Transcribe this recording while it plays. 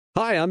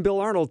Hi, I'm Bill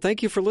Arnold.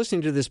 Thank you for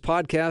listening to this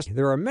podcast.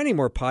 There are many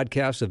more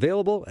podcasts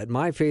available at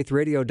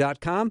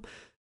myfaithradio.com.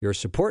 Your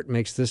support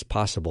makes this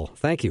possible.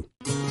 Thank you.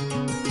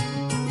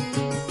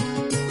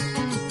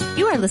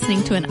 You are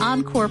listening to an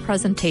encore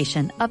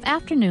presentation of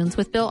Afternoons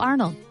with Bill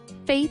Arnold.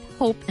 Faith,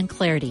 hope, and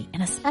clarity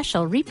in a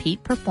special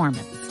repeat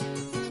performance.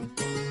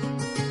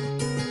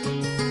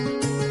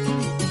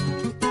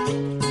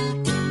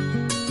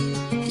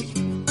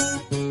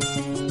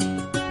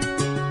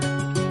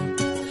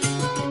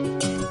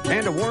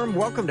 And a warm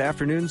welcome to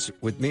Afternoons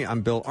with me.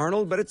 I'm Bill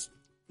Arnold, but it's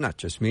not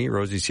just me.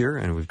 Rosie's here,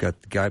 and we've got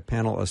the guide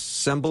panel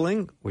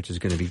assembling, which is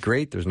going to be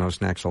great. There's no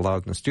snacks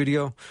allowed in the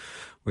studio,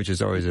 which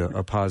is always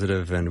a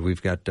positive. And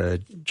we've got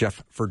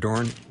Jeff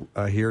Verdoorn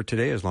here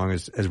today, as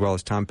well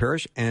as Tom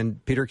Parrish.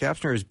 And Peter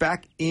Kapsner is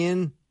back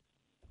in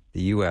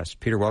the U.S.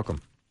 Peter,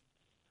 welcome.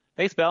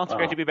 Thanks, Bill. It's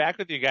great to be back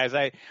with you guys.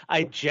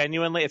 I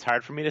genuinely, it's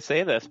hard for me to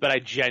say this, but I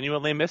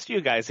genuinely missed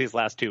you guys these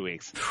last 2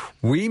 weeks.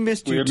 We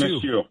missed you, too.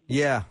 Missed you.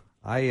 Yeah.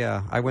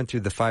 I went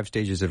through the 5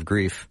 stages of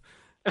grief.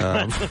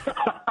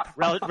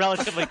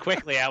 Relatively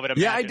quickly, I would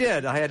imagine. Yeah, I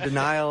did. I had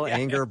denial,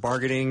 anger,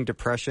 bargaining,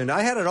 depression.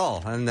 I had it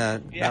all. And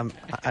I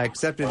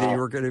accepted that you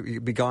were going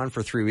to be gone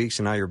for 3 weeks,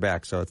 and now you're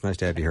back. So it's nice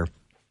to have you here.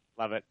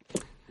 Love it.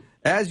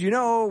 As you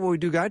know, when we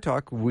do Guide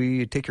Talk,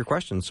 we take your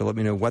questions. So let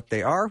me know what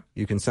they are.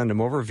 You can send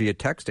them over via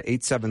text to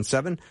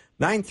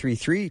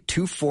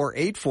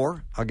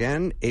 877-933-2484.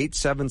 Again,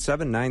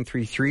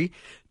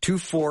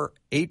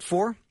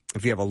 877-933-2484.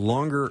 If you have a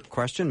longer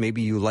question,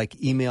 maybe you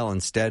like email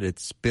instead,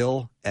 it's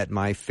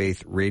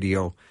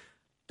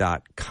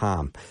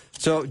bill@myfaithradio.com.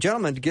 So,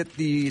 gentlemen, to get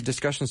the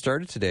discussion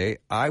started today,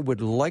 I would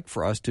like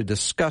for us to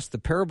discuss the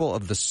parable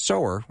of the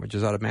sower, which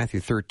is out of Matthew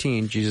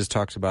 13. Jesus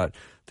talks about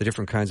the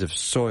different kinds of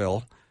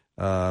soil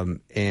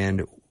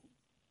and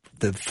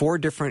the 4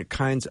 different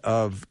kinds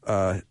of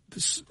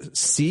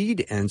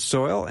seed and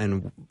soil.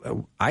 And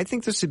I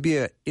think this would be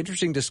an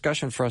interesting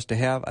discussion for us to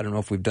have. I don't know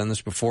if we've done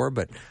this before,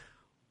 but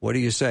what do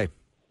you say?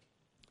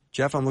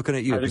 Jeff, I'm looking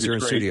at you because you're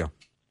in studio.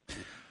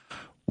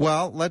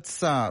 Well, let's,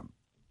 the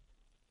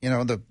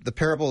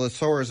parable of the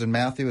sower is in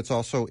Matthew. It's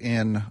also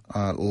in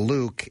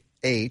Luke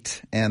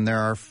 8, and there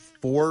are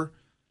 4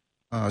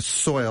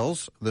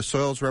 soils. The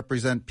soils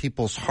represent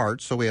people's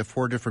hearts, so we have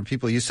 4 different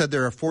people. You said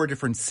there are 4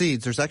 different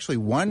seeds. There's actually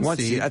one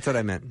seed. That's what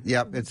I meant.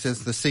 Yep, it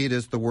says the seed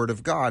is the word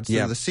of God,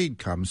 so the seed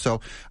comes. So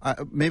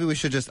maybe we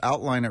should just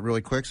outline it really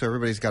quick so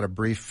everybody's got a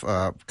brief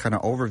kind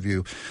of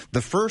overview.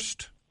 The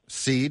first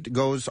seed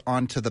goes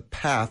onto the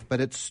path, but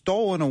it's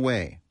stolen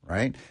away,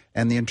 right?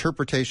 And the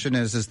interpretation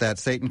is that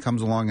Satan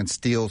comes along and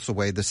steals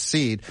away the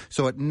seed,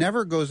 so it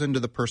never goes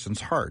into the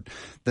person's heart.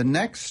 The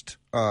next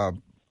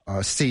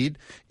seed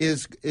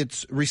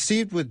it's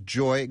received with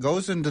joy. It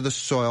goes into the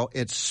soil.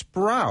 It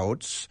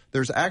sprouts.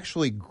 There's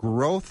actually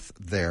growth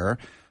there.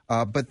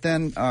 But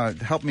then,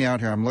 help me out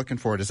here. I'm looking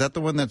for it. Is that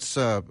the one that's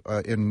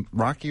in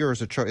rocky, or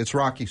is it? It's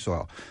rocky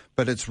soil,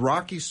 but it's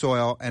rocky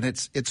soil, and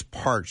it's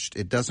parched.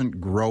 It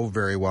doesn't grow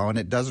very well, and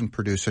it doesn't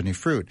produce any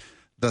fruit.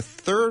 The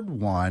third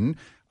one,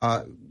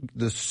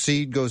 the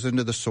seed goes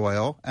into the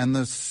soil, and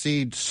the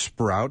seed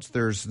sprouts.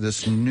 There's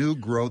this new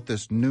growth,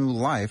 this new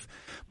life.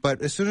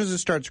 But as soon as it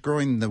starts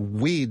growing, the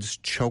weeds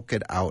choke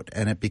it out,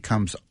 and it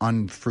becomes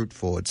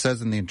unfruitful. It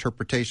says in the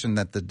interpretation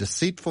that the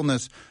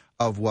deceitfulness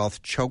of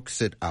wealth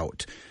chokes it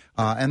out.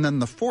 And then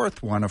the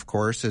fourth one, of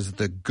course, is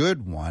the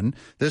good one.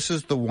 This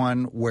is the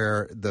one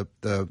where the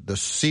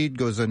seed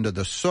goes into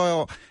the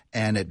soil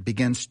and it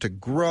begins to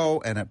grow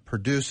and it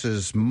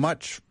produces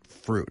much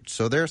fruit.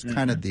 So there's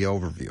kind of the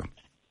overview.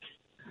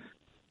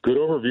 Good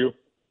overview.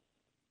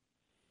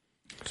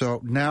 So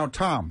now,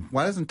 Tom,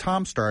 why doesn't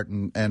Tom start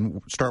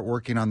and start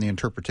working on the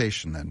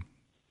interpretation then?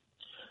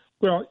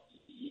 Well,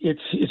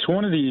 it's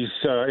one of these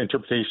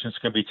interpretations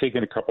can be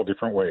taken a couple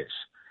different ways.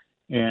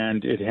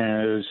 And it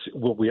has,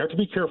 what we have to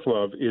be careful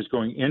of is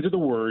going into the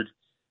Word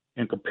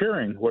and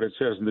comparing what it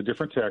says in the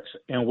different texts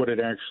and what it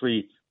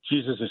actually,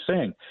 Jesus is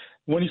saying.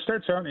 When he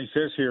starts out and he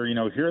says here,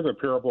 hear the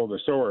parable of the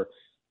sower,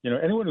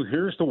 anyone who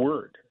hears the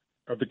word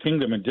of the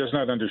kingdom and does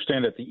not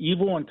understand it, the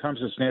evil one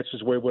comes and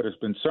snatches away what has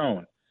been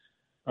sown.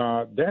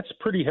 That's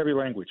pretty heavy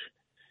language.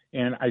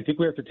 And I think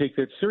we have to take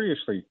that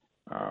seriously.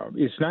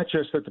 It's not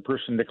just that the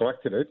person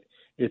neglected it.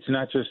 It's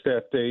not just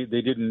that they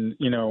didn't,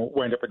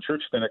 wind up in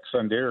church the next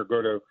Sunday or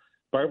go to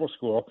Bible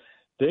school.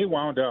 They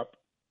wound up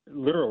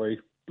literally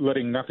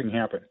letting nothing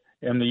happen,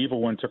 and the evil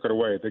one took it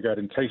away. They got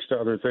enticed to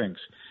other things.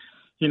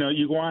 You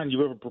go on,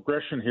 you have a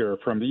progression here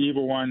from the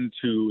evil one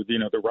to,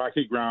 the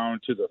rocky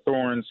ground to the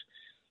thorns.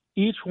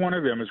 Each one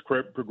of them is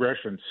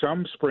progression.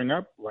 Some spring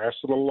up,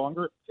 last a little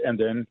longer, and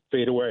then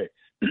fade away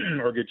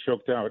or get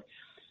choked out.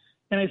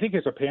 And I think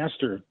as a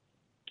pastor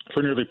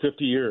for nearly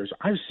 50 years,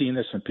 I've seen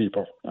this in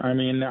people. I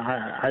mean,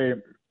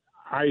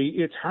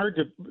 it's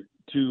hard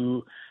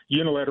to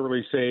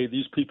unilaterally say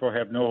these people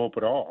have no hope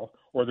at all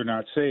or they're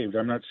not saved.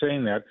 I'm not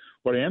saying that.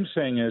 What I am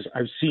saying is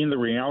I've seen the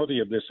reality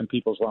of this in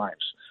people's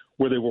lives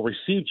where they will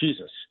receive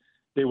Jesus.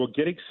 They will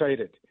get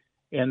excited,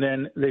 and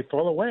then they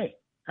fall away.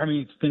 I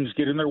mean, things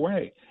get in their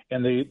way,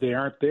 and they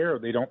aren't there.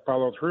 They don't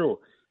follow through.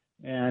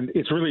 And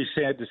it's really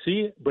sad to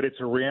see, but it's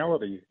a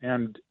reality.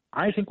 And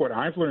I think what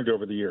I've learned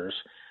over the years,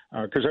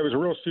 because I was a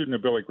real student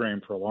of Billy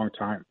Graham for a long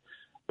time,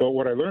 but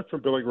what I learned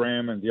from Billy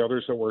Graham and the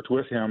others that worked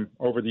with him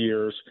over the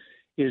years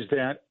is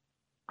that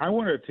I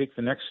wanted to take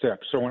the next step.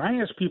 So when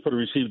I ask people to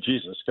receive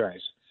Jesus, guys,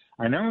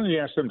 I not only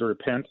ask them to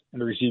repent and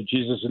to receive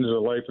Jesus into their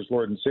life as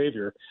Lord and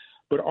Savior,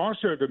 but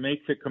also to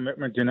make the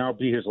commitment to now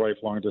be his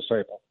lifelong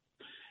disciple.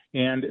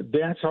 And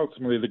that's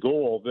ultimately the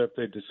goal, that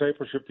the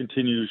discipleship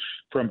continues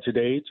from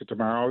today to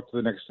tomorrow to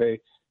the next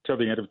day till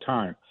the end of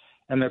time.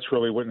 And that's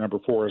really what number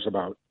 4 is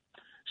about.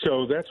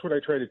 So that's what I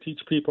try to teach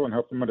people and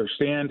help them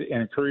understand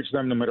and encourage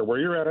them, no matter where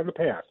you're at on the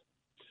path.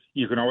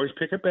 You can always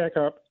pick it back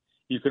up.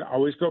 You can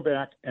always go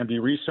back and be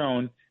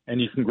resown, and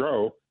you can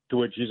grow to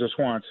what Jesus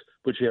wants,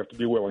 but you have to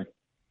be willing.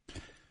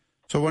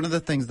 So one of the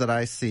things that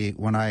I see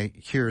when I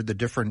hear the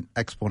different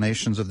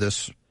explanations of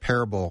this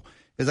parable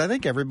is I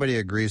think everybody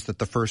agrees that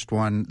the first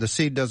one, the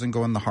seed doesn't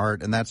go in the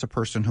heart, and that's a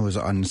person who is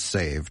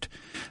unsaved.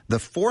 The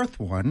fourth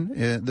one,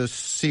 the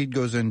seed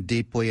goes in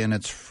deeply and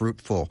it's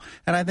fruitful.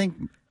 And I think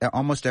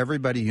almost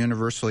everybody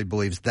universally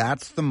believes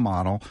that's the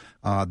model.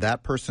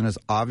 That person is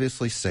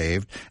obviously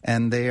saved,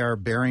 and they are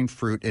bearing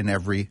fruit in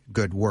every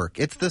good work.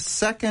 It's the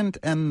second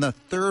and the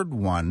third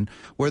one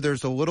where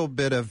there's a little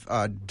bit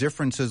of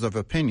differences of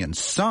opinion.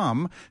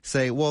 Some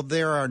say, well,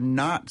 they are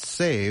not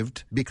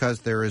saved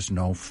because there is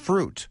no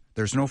fruit.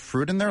 There's no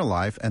fruit in their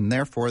life, and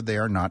therefore they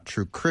are not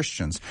true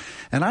Christians.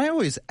 And I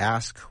always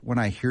ask when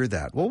I hear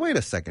that, well, wait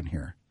a second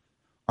here.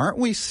 Aren't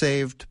we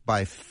saved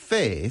by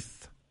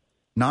faith,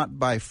 not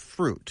by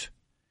fruit?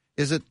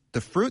 Is it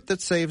the fruit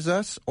that saves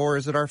us, or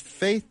is it our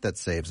faith that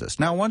saves us?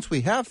 Now, once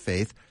we have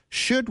faith,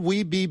 should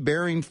we be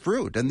bearing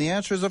fruit? And the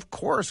answer is, of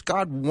course.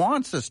 God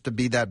wants us to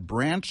be that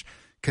branch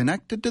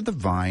connected to the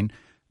vine,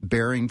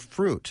 bearing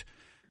fruit.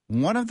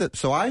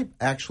 So I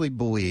actually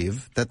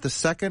believe that the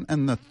second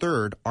and the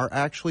third are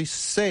actually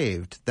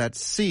saved. That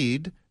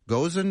seed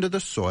goes into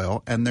the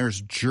soil, and there's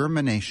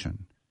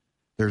germination.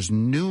 There's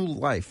new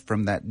life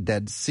from that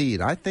dead seed.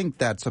 I think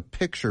that's a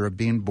picture of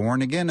being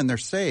born again, and they're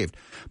saved.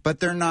 But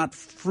they're not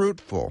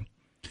fruitful.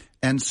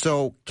 And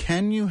so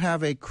can you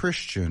have a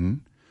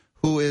Christian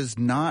who is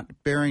not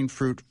bearing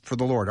fruit for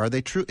the Lord? Are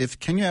they true?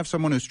 Can you have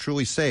someone who's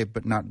truly saved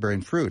but not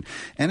bearing fruit?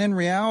 And in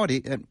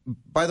reality, and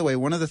by the way,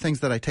 one of the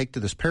things that I take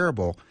to this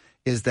parable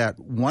is that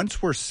once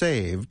we're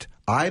saved,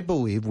 I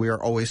believe we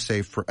are always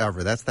saved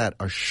forever. That's that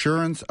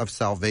assurance of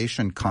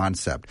salvation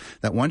concept,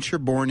 that once you're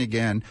born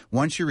again,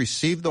 once you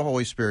receive the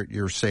Holy Spirit,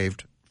 you're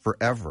saved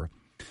forever.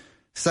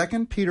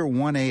 2 Peter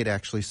 1:8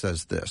 actually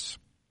says this.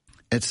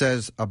 It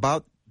says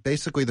about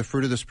basically the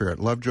fruit of the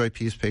Spirit, love, joy,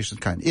 peace, patience,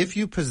 kindness. If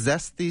you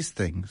possess these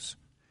things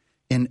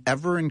in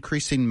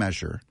ever-increasing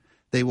measure,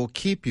 they will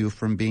keep you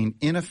from being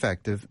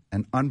ineffective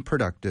and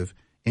unproductive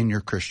in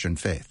your Christian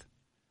faith.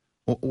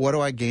 What do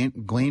I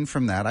glean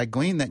from that? I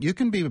glean that you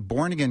can be a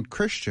born-again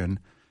Christian,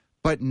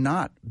 but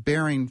not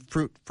bearing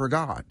fruit for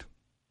God.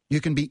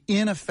 You can be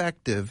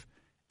ineffective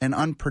and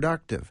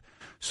unproductive.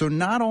 So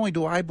not only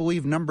do I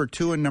believe number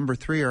 2 and number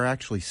 3 are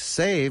actually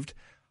saved,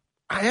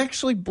 I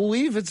actually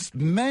believe it's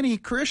many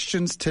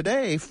Christians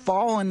today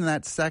fall in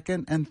that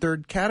second and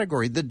third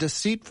category. The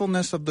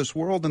deceitfulness of this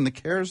world and the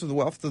cares of the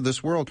wealth of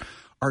this world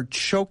are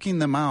choking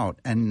them out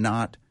and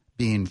not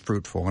being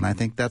fruitful. And I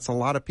think that's a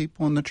lot of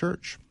people in the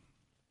church.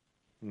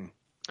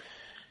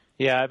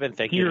 Yeah, I've been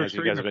thinking as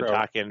you guys have been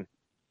talking.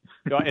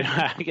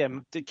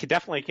 Again,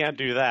 definitely can't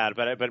do that,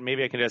 but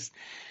maybe I can just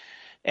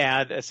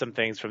add some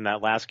things from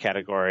that last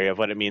category of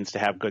what it means to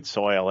have good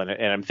soil. And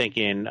I'm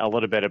thinking a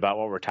little bit about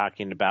what we're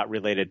talking about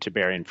related to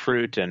bearing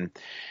fruit and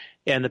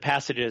the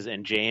passages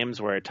in James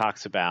where it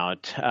talks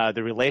about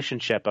the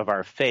relationship of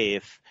our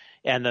faith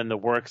and then the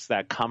works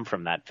that come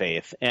from that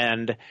faith.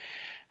 And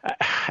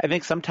I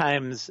think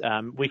sometimes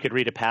we could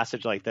read a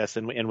passage like this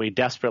and we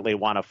desperately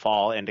want to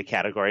fall into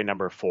category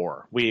number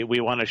 4. We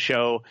want to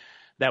show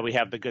that we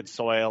have the good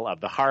soil of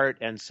the heart,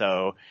 and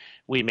so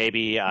we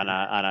maybe on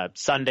a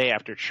Sunday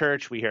after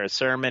church we hear a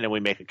sermon and we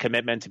make a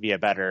commitment to be a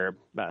better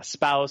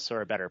spouse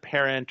or a better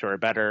parent or a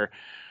better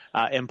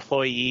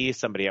employee,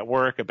 somebody at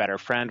work, a better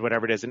friend,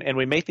 whatever it is, and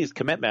we make these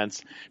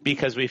commitments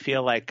because we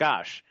feel like,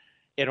 gosh,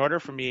 in order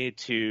for me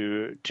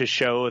to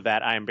show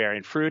that I'm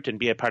bearing fruit and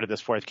be a part of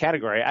this 4th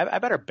category, I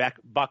better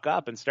buck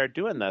up and start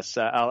doing this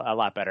a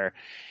lot better.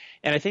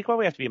 And I think what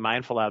we have to be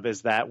mindful of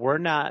is that we're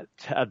not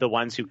the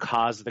ones who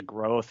cause the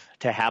growth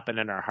to happen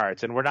in our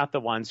hearts, and we're not the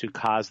ones who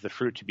cause the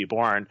fruit to be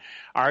born.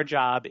 Our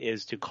job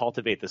is to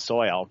cultivate the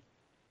soil.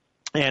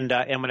 And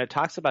when it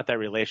talks about that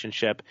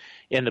relationship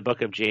in the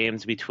book of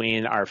James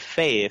between our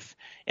faith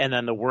and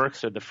then the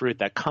works or the fruit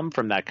that come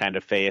from that kind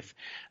of faith,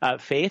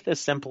 faith is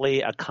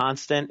simply a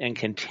constant and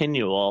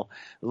continual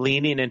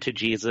leaning into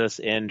Jesus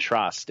in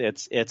trust.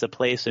 It's a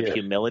place of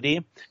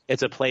humility.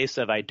 It's a place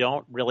of I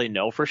don't really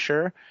know for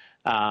sure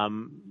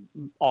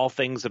all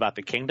things about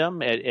the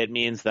kingdom. It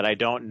means that I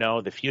don't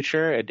know the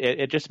future.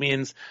 It just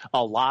means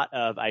a lot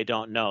of I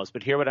don't knows.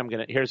 But here's what I'm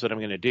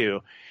going to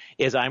do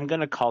is I'm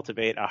going to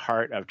cultivate a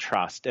heart of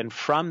trust. And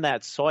from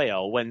that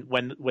soil,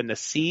 when the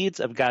seeds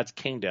of God's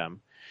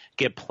kingdom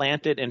get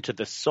planted into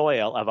the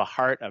soil of a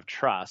heart of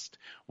trust,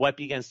 what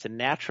begins to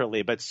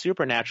naturally but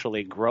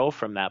supernaturally grow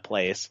from that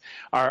place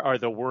are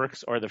the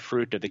works or the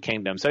fruit of the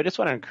kingdom. So I just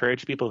want to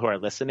encourage people who are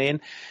listening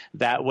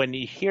that when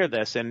you hear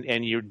this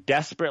and you're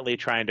desperately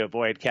trying to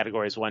avoid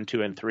categories 1,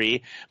 2, and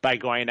 3 by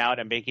going out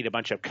and making a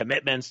bunch of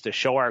commitments to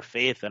show our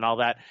faith and all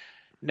that,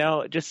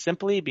 no, just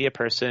simply be a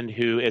person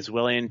who is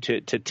willing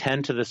to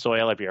tend to the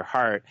soil of your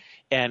heart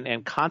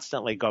and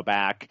constantly go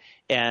back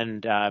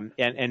and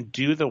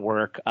do the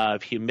work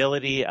of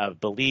humility,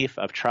 of belief,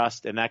 of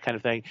trust, and that kind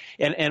of thing.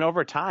 And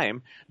over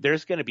time,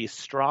 there's going to be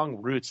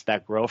strong roots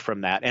that grow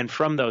from that. And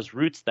from those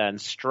roots, then,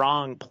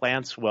 strong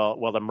plants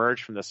will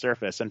emerge from the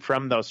surface. And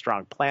from those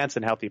strong plants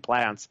and healthy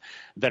plants,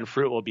 then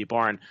fruit will be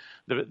born.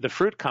 The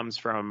fruit comes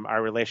from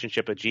our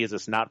relationship with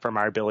Jesus, not from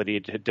our ability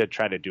to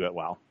try to do it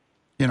well.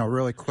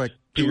 Really quick,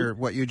 Peter,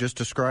 what you just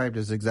described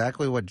is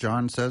exactly what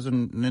John says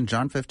in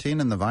John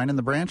 15 in the vine and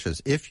the branches.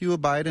 If you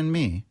abide in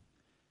me,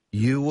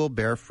 you will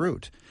bear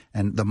fruit.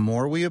 And the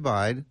more we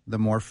abide, the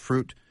more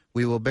fruit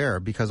we will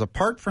bear. Because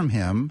apart from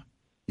him,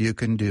 you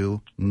can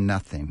do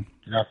nothing.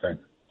 Nothing.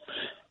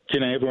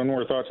 Can I have one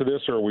more thought to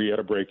this, or are we at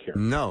a break here?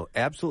 No,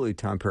 absolutely,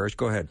 Tom Parrish.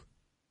 Go ahead.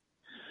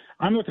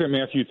 I'm looking at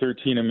Matthew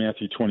 13 and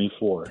Matthew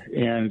 24.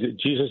 And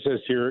Jesus says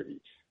here,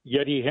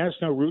 yet he has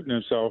no root in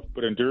himself,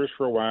 but endures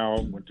for a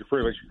while. When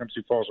tribulation comes,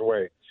 he falls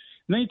away. And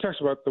then he talks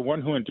about the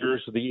one who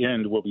endures to the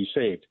end will be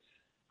saved.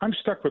 I'm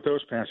stuck with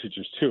those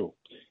passages too.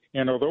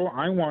 And although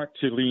I want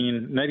to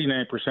lean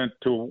 99%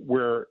 to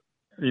where,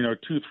 2,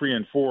 3,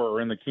 and 4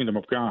 are in the kingdom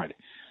of God,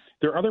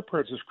 there are other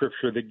parts of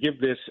Scripture that give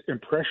this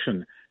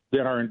impression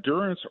that our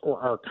endurance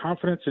or our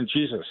confidence in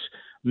Jesus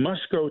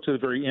must go to the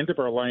very end of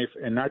our life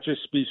and not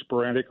just be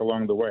sporadic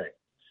along the way.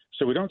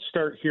 So we don't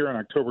start here on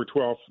October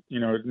 12th,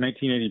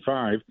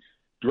 1985,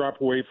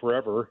 drop away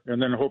forever,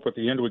 and then hope at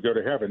the end we go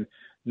to heaven.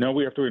 No,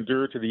 we have to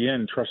endure to the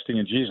end, trusting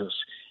in Jesus.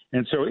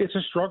 And so it's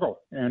a struggle,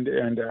 and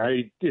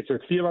it's a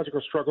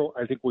theological struggle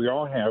I think we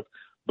all have.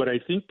 But I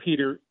think,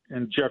 Peter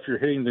and Jeff, you're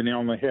hitting the nail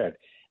on the head.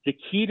 The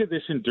key to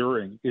this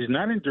enduring is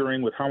not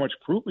enduring with how much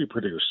fruit we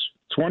produce.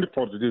 It's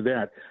wonderful to do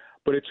that,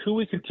 but it's who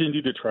we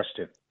continue to trust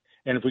in.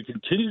 And if we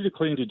continue to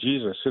cling to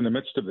Jesus in the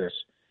midst of this,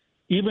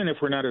 even if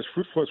we're not as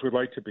fruitful as we'd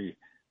like to be,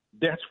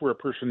 that's where a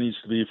person needs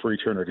to be for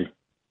eternity.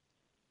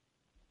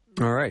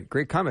 All right,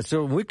 great comment.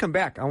 So when we come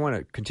back, I want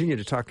to continue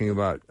to talking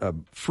about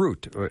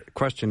fruit. The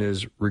question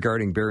is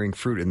regarding bearing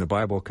fruit in the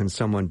Bible. Can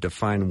someone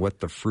define what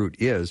the fruit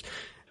is?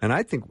 And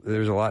I think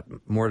there's a lot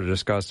more to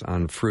discuss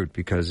on fruit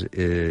because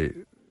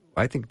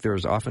I think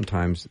there's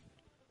oftentimes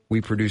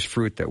we produce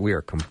fruit that we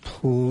are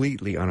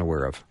completely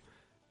unaware of.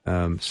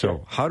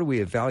 So how do we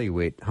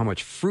evaluate how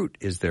much fruit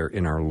is there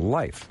in our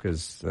life?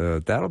 Because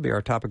that'll be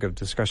our topic of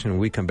discussion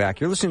when we come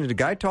back. You're listening to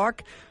Guy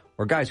Talk,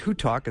 or Guys Who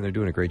Talk, and they're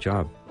doing a great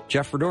job.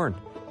 Jeff Verdoorn,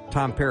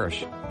 Tom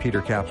Parrish,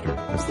 Peter Kapsner.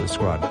 That's the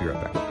squad. Be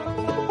right back.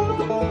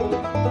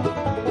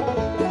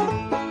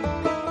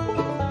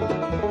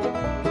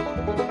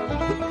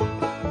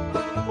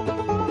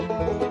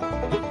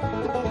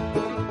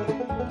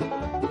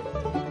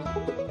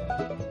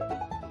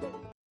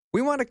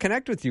 We want to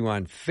connect with you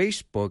on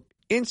Facebook,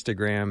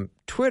 Instagram,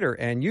 Twitter,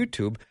 and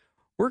YouTube.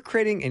 We're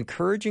creating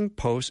encouraging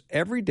posts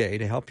every day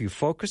to help you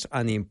focus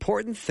on the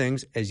important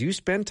things as you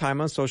spend time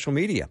on social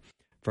media.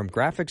 From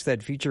graphics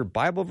that feature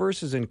Bible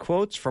verses and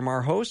quotes from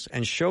our hosts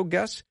and show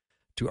guests,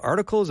 to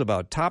articles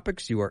about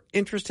topics you are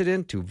interested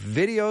in, to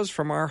videos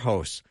from our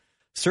hosts.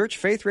 Search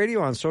Faith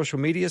Radio on social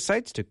media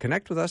sites to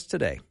connect with us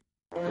today.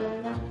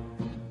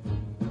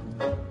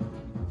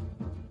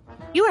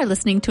 You are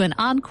listening to an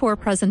encore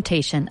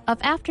presentation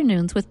of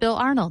Afternoons with Bill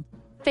Arnold.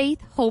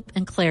 Faith, hope,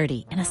 and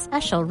clarity in a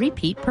special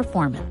repeat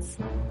performance.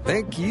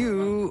 Thank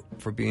you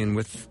for being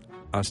with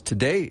us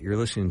today. You're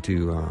listening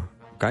to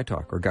Guy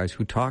Talk, or Guys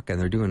Who Talk, and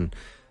they're doing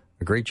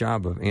a great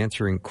job of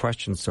answering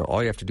questions. So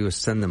all you have to do is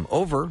send them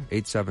over,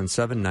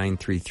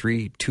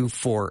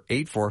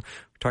 877-933-2484. We're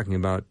talking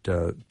about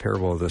the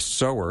parable of the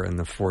sower and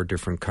the 4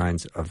 different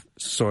kinds of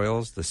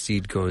soils. The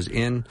seed goes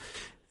in,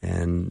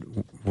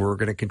 and we're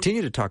going to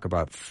continue to talk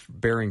about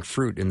bearing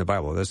fruit in the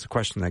Bible. That's the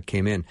question that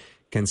came in.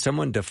 Can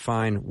someone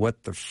define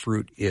what the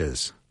fruit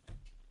is?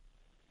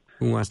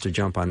 Who wants to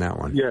jump on that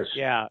one? Yes.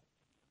 Yeah.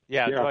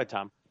 Go ahead,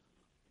 Tom.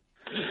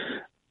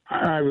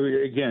 I've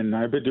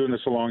been doing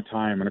this a long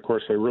time, and of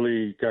course I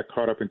really got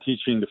caught up in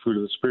teaching the fruit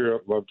of the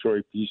Spirit: love,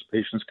 joy, peace,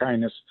 patience,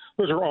 kindness.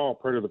 Those are all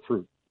part of the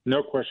fruit,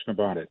 no question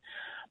about it.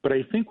 But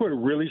I think what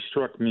really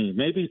struck me,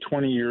 maybe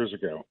 20 years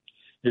ago,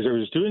 is I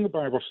was doing a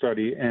Bible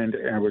study, and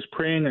I was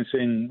praying and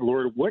saying,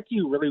 Lord, what do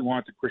you really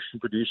want the Christian to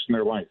produce in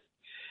their life?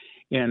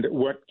 And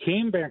what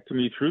came back to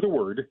me through the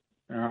Word,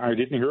 I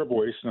didn't hear a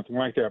voice, nothing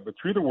like that, but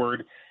through the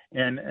Word,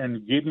 and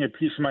gave me a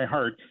piece of my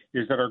heart,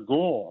 is that our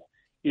goal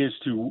is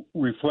to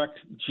reflect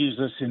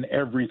Jesus in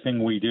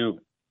everything we do.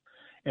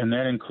 And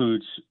that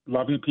includes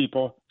loving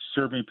people,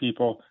 serving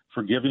people,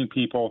 forgiving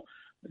people,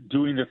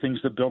 doing the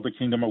things that build the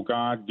kingdom of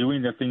God,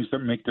 doing the things that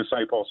make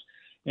disciples.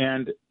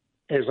 And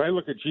as I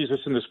look at Jesus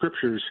in the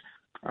Scriptures,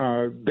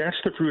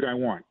 that's the fruit I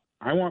want.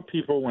 I want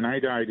people, when I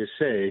die, to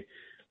say,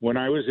 when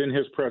I was in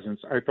his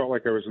presence, I felt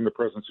like I was in the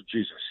presence of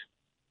Jesus.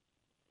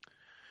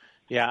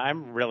 Yeah,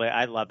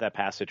 I love that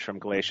passage from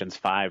Galatians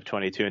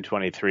 5:22 and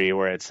 23,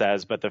 where it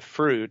says, but the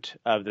fruit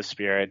of the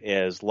Spirit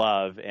is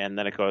love. And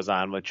then it goes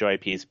on with joy,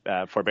 peace,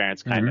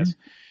 forbearance, kindness.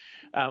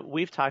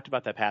 We've talked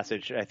about that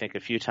passage, I think, a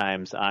few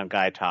times on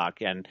Guy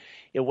Talk. And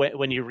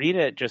when you read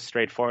it just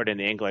straightforward in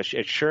the English,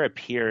 it sure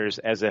appears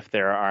as if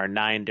there are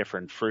 9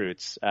 different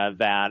fruits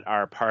that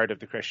are part of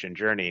the Christian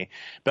journey.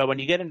 But when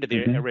you get into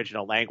the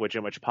original language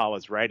in which Paul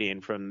was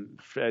writing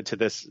to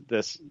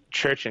this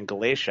church in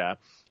Galatia,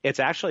 it's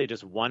actually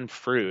just one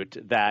fruit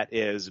that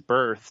is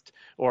birthed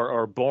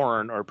or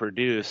born or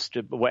produced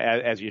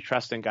as you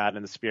trust in God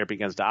and the Spirit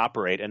begins to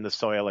operate in the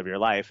soil of your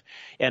life.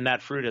 And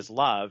that fruit is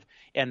love.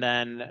 And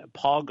then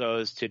Paul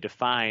goes to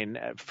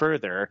define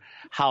further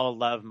how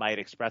love might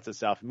express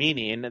itself,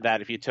 meaning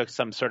that if you took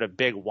some sort of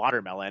big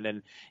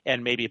watermelon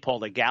and maybe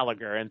pulled a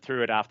Gallagher and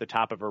threw it off the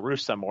top of a roof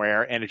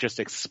somewhere and it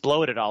just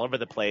exploded all over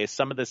the place,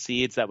 some of the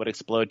seeds that would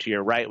explode to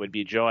your right would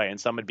be joy, and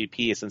some would be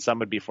peace, and some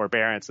would be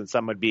forbearance, and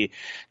some would be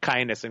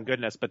kindness and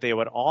goodness, but they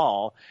would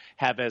all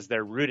have as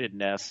their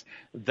rootedness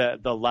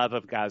the love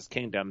of God's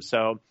kingdom.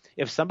 So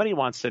if somebody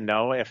wants to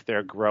know if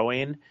they're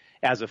growing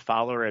as a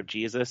follower of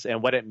Jesus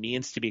and what it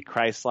means to be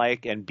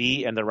Christ-like and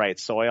be in the right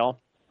soil,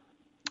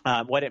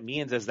 what it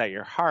means is that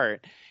your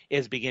heart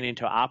is beginning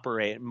to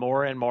operate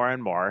more and more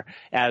and more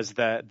as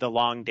the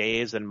long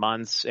days and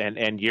months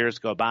and years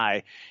go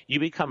by. You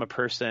become a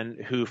person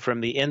who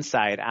from the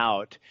inside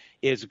out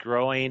is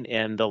growing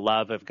in the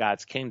love of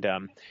God's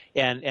kingdom.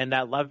 And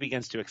that love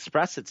begins to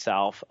express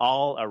itself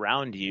all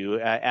around you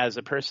as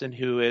a person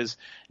who is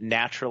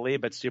naturally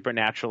but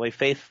supernaturally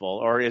faithful,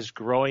 or is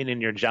growing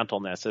in your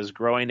gentleness, is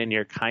growing in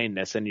your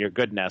kindness and your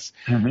goodness.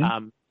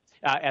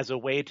 As a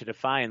way to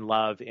define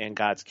love in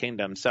God's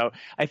kingdom. So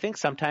I think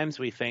sometimes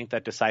we think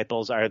that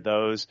disciples are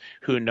those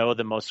who know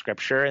the most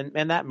scripture,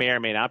 and that may or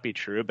may not be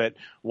true, but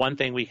one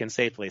thing we can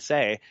safely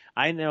say,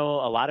 I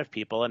know a lot of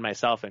people, and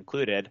myself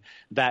included,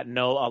 that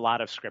know a lot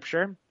of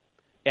scripture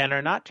and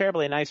are not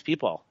terribly nice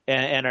people,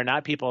 and are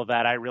not people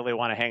that I really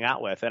want to hang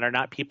out with, and are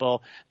not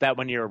people that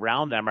when you're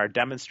around them are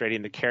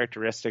demonstrating the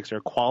characteristics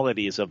or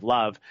qualities of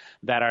love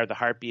that are the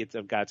heartbeats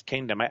of God's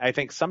kingdom. I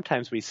think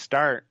sometimes we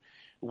start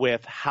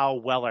with how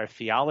well our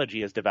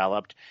theology is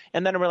developed,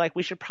 and then we're like,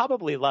 we should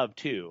probably love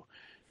too.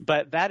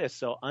 But that is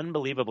so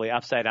unbelievably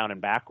upside down and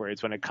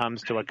backwards when it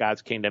comes to what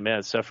God's kingdom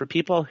is. So for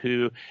people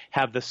who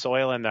have the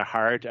soil in their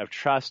heart of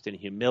trust and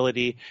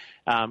humility,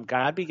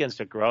 God begins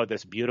to grow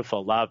this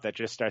beautiful love that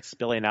just starts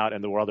spilling out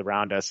in the world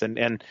around us.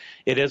 And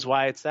it is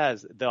why it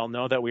says they'll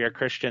know that we are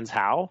Christians.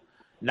 How?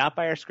 Not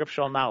by our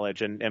scriptural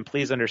knowledge. And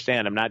please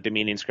understand, I'm not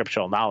demeaning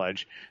scriptural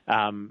knowledge,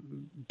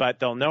 but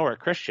they'll know we're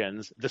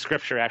Christians. The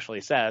scripture actually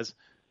says,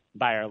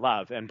 by our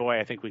love. And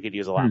boy, I think we could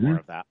use a lot more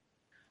of that.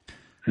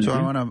 So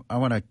I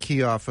want to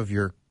key off of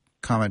your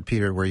comment,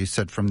 Peter, where you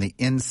said from the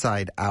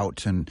inside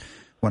out. And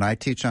when I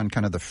teach on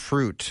kind of the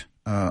fruit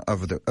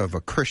of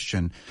a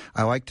Christian,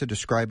 I like to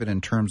describe it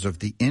in terms of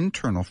the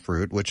internal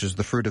fruit, which is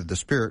the fruit of the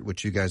Spirit,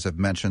 which you guys have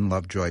mentioned,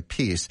 love, joy,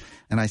 peace.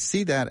 And I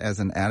see that as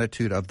an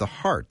attitude of the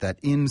heart, that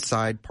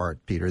inside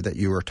part, Peter, that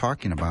you were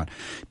talking about.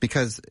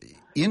 Because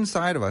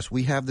inside of us,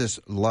 we have this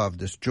love,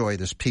 this joy,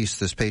 this peace,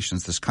 this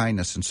patience, this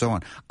kindness, and so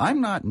on. I'm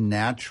not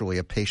naturally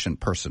a patient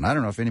person. I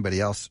don't know if anybody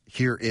else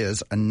here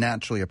is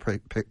naturally a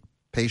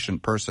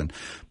patient person.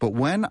 But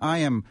when I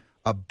am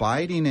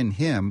abiding in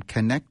Him,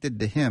 connected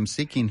to Him,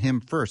 seeking Him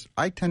first,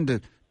 I tend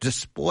to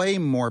display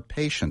more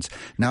patience.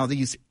 Now,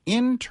 these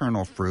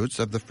internal fruits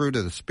of the fruit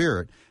of the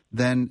Spirit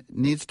then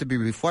needs to be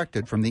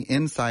reflected from the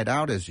inside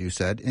out, as you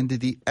said, into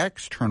the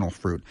external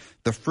fruit,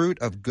 the fruit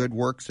of good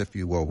works, if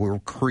you will. We're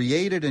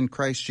created in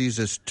Christ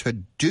Jesus to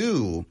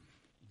do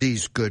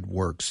these good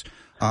works.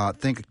 I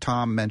think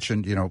Tom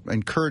mentioned,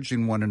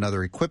 encouraging one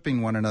another,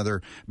 equipping one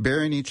another,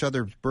 bearing each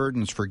other's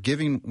burdens,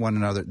 forgiving one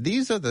another.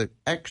 These are the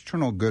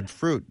external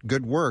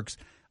good works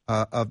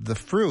of the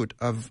fruit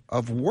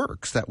of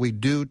works that we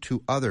do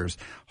to others,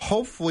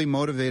 hopefully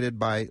motivated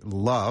by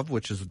love,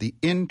 which is the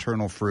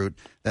internal fruit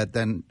that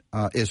then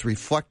is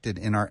reflected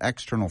in our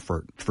external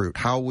fruit,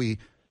 how we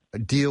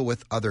deal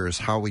with others,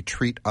 how we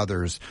treat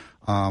others,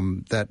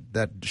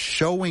 that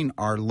showing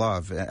our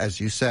love, as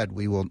you said,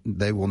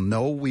 they will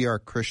know we are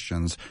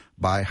Christians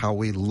by how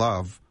we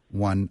love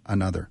one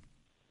another.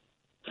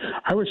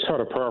 I was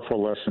taught a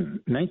powerful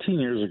lesson 19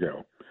 years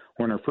ago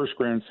when our first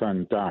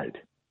grandson died.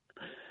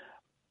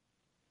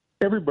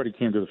 Everybody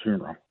came to the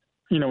funeral.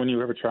 When you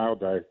have a child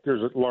die,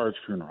 there's a large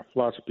funeral.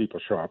 Lots of people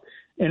show up,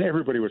 and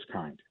everybody was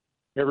kind.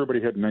 Everybody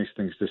had nice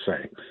things to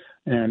say,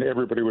 and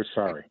everybody was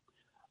sorry.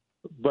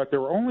 But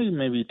there were only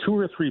maybe 2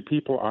 or 3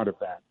 people out of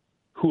that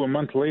who a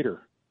month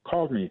later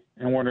called me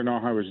and wanted to know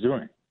how I was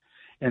doing.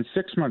 And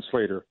 6 months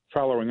later,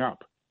 following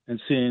up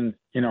and seeing,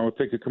 if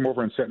they could come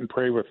over and sit and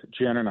pray with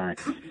Jen and I.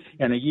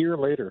 And a year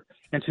later,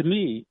 and to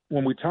me,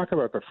 when we talk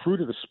about the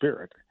fruit of the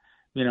Spirit,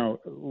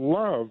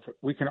 love,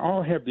 we can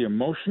all have the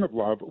emotion of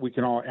love. We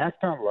can all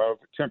act on love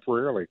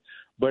temporarily,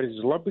 but is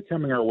love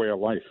becoming our way of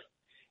life?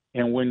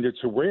 And when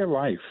it's a way of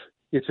life,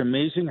 It's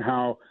amazing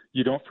how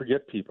you don't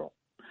forget people,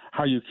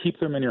 how you keep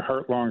them in your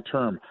heart long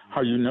term,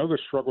 how you know the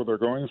struggle they're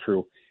going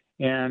through.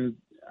 And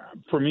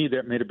for me,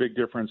 that made a big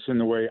difference in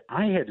the way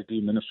I had to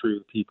do ministry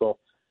with people,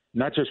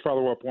 not just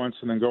follow up once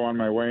and then go on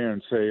my way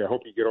and say, I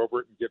hope you get over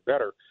it and get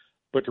better,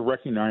 but to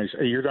recognize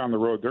a year down the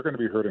road, they're going to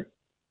be hurting.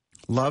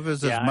 Love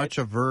is as much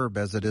a verb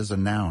as it is a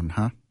noun,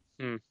 huh?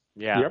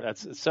 Yeah,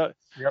 that's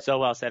so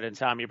well said. And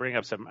Tom, you bring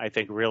up some, I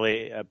think,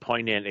 really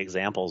poignant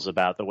examples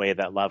about the way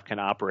that love can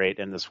operate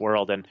in this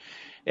world. And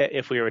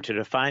if we were to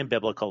define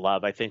biblical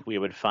love, I think we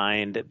would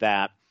find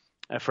that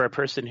for a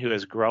person who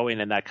is growing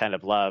in that kind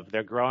of love,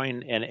 they're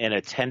growing in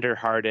a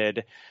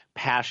tender-hearted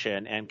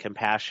passion and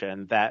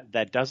compassion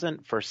that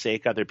doesn't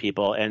forsake other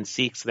people and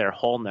seeks their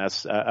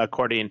wholeness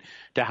according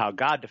to how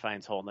God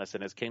defines wholeness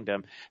in his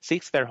kingdom,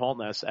 seeks their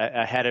wholeness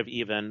ahead of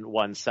even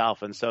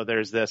oneself. And so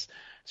there's this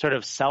sort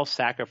of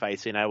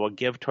self-sacrificing, I will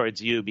give towards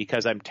you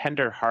because I'm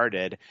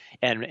tender-hearted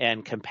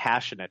and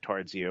compassionate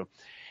towards you.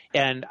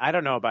 And I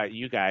don't know about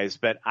you guys,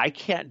 but I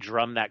can't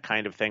drum that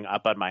kind of thing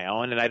up on my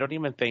own. And I don't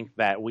even think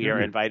that we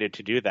are invited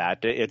to do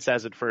that. It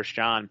says in 1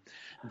 John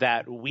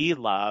that we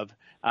love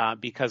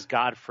because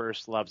God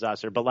first loves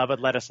us. Or, beloved,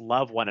 let us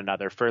love one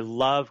another, for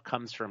love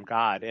comes from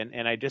God.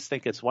 And I just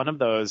think it's one of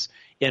those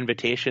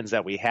invitations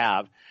that we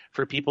have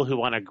for people who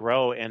want to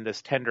grow in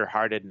this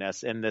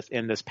tenderheartedness,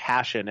 in this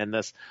passion, in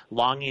this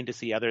longing to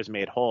see others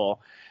made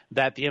whole,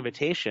 that the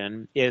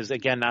invitation is,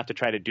 again, not to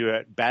try to do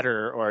it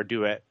better or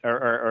do it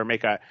or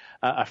make a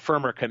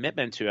firmer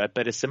commitment to it,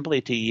 but is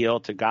simply to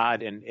yield to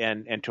God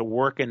and to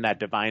work in that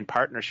divine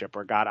partnership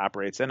where God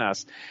operates in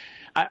us.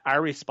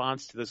 Our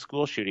response to the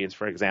school shootings,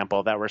 for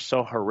example, that were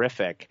so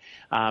horrific,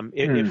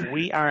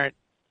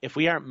 if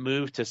we aren't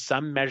moved to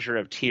some measure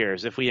of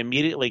tears, if we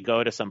immediately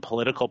go to some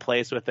political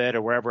place with it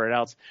or wherever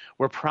else,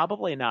 we're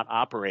probably not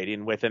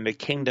operating within the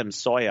kingdom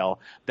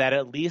soil that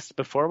at least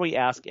before we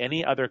ask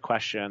any other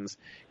questions,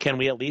 can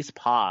we at least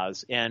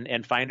pause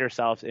and find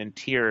ourselves in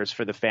tears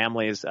for the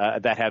families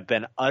that have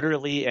been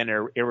utterly and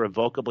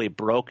irrevocably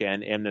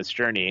broken in this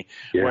journey,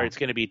 where it's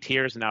going to be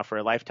tears now for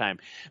a lifetime.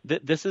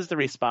 This is the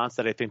response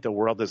that I think the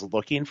world is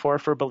looking for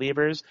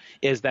believers,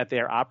 is that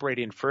they're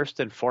operating first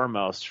and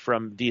foremost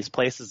from these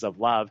places of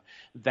love,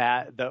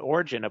 that the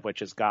origin of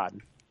which is God.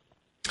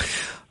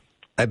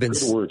 I've been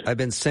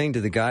saying to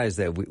the guys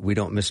that we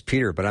don't miss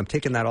Peter, but I'm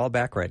taking that all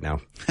back right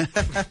now.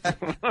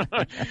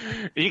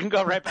 You can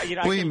go right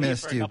back. We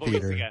missed you,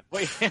 Peter. Yeah,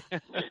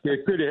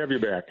 good to have you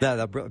back.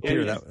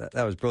 Peter,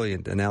 that was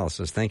brilliant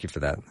analysis. Thank you for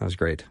that. That was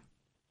great.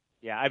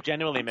 Yeah, I've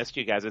genuinely missed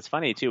you guys. It's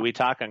funny, too. We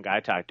talk on Guy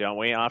Talk, don't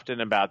we,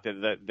 often about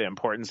the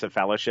importance of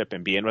fellowship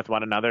and being with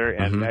one another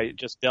and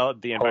just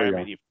build the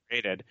environment you've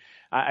created.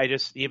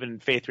 Even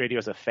Faith Radio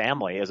as a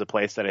family is a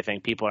place that I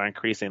think people are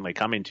increasingly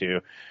coming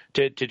to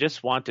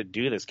just want to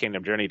do this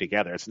kingdom journey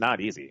together. It's not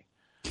easy.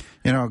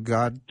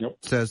 God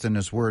says in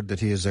his word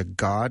that he is a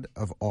God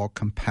of all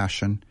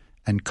compassion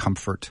and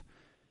comfort.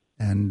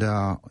 And,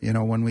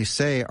 when we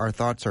say our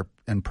thoughts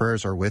and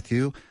prayers are with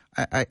you,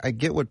 I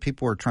get what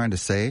people are trying to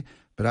say,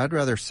 but I'd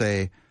rather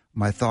say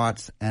my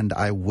thoughts and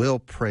I will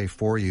pray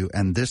for you,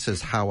 and this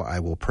is how I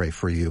will pray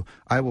for you.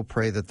 I will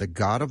pray that the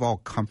God of all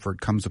comfort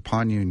comes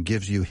upon you and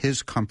gives you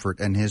his comfort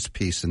and his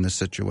peace in this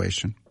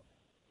situation.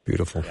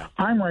 Beautiful.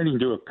 I'm writing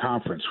to a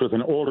conference with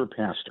an older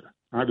pastor.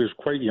 I was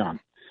quite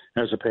young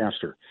as a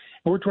pastor.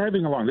 And we're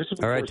driving along. This is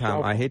all right,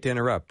 Tom. I hate to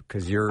interrupt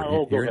because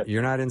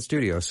you're not in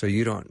studio, so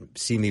you don't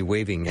see me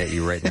waving at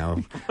you right now.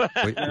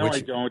 I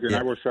don't, and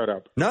I will shut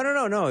up.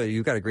 No.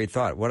 You've got a great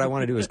thought. What I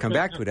want to do is come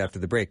back to it after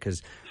the break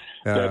because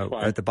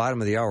at the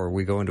bottom of the hour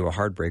we go into a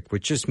hard break,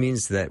 which just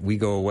means that we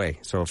go away.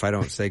 So if I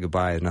don't say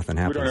goodbye, nothing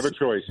happens. We don't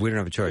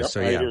have a choice. Yep,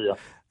 so I hear you.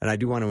 And I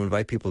do want to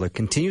invite people to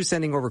continue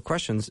sending over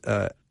questions.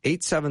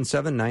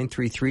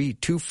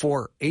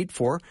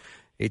 877-933-2484.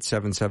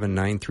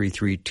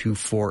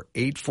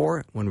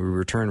 877-933-2484. When we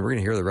return, we're going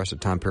to hear the rest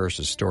of Tom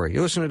Parrish's story.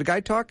 You're listening to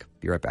Guy Talk.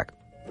 Be right back.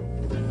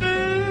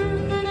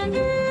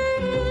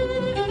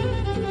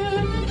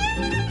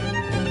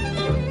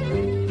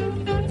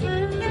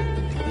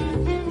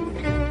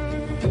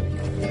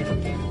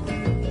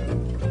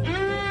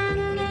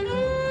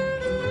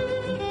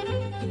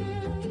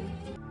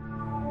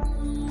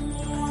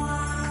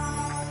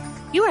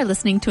 You are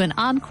listening to an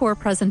encore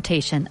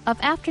presentation of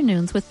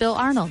Afternoons with Bill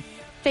Arnold.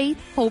 Faith,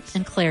 hope,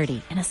 and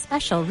clarity in a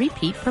special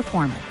repeat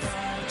performance.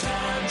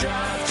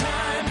 Drive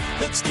time.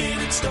 Let's get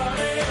it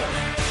started.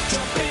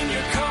 Jump in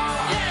your car.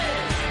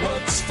 Yeah.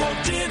 What's for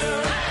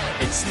dinner?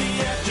 It's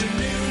the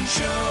afternoon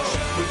show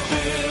with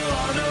Bill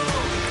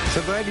Arnold.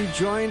 So glad you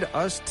joined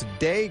us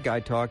today. Guy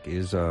Talk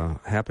is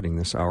happening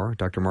this hour.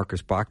 Dr.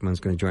 Marcus Bachman is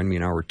going to join me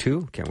in hour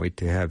 2. Can't wait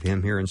to have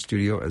him here in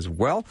studio as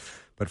well.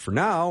 But for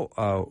now,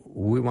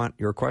 we want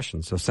your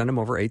questions. So send them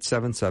over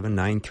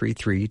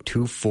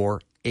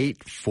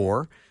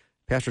 877-933-2484.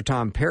 Pastor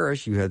Tom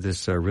Parrish, you had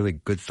this really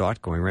good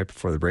thought going right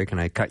before the break, and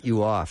I cut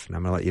you off, and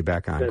I'm going to let you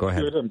back on. That's Go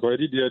ahead. Good. I'm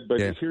glad you did. But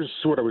here's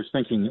what I was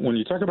thinking. When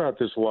you talk about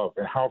this love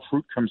and how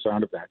fruit comes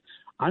out of that,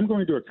 I'm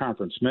going to a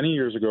conference many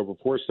years ago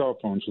before cell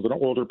phones with an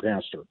older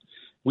pastor.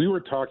 We were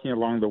talking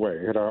along the way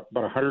at about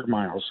 100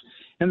 miles,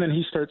 and then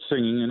he starts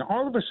singing, and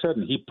all of a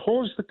sudden he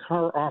pulls the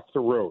car off the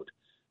road.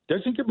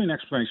 Doesn't give me an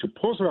explanation,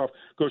 pulls it off,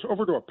 goes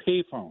over to a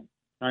payphone.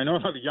 I know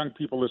how the young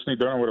people listening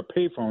don't know what a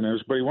payphone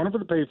is, but he went over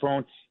to the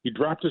payphone, he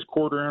dropped his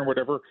quarter in or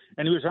whatever,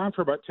 and he was on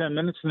for about 10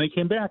 minutes, and they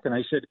came back. And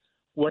I said,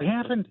 what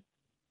happened?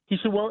 He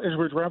said, well, as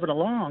we're driving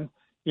along,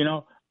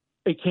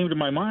 it came to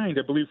my mind,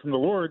 I believe from the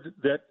Lord,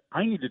 that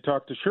I need to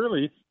talk to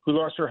Shirley, who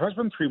lost her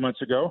husband 3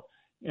 months ago,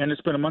 and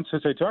it's been a month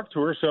since I talked to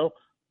her, so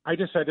I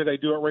decided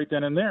I'd do it right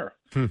then and there.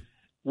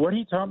 What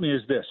he taught me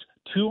is this.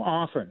 Too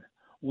often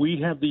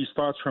we have these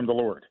thoughts from the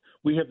Lord.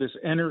 We have this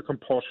inner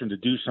compulsion to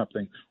do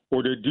something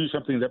or to do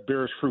something that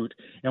bears fruit.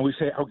 And we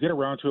say, I'll get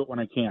around to it when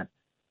I can.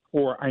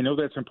 Or I know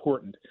that's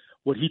important.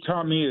 What he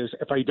taught me is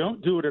if I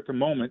don't do it at the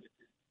moment,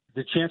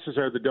 the chances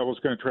are the devil's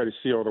going to try to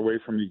steal it away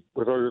from me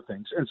with other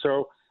things. And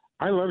so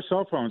I love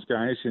cell phones,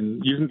 guys,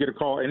 and you can get a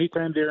call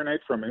anytime, day or night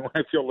from me when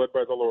I feel led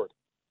by the Lord.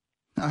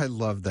 I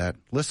love that.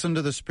 Listen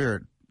to the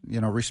Spirit.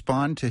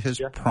 Respond to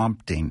his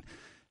prompting.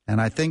 And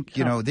I think,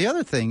 the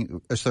other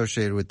thing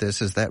associated with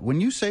this is that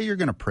when you say you're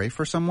going to pray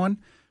for someone,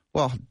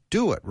 well,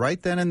 do it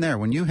right then and there.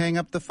 When you hang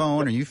up the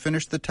phone or you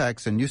finish the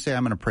text and you say,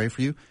 I'm going to pray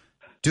for you,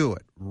 do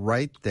it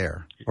right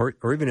there. Or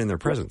even in their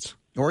presence.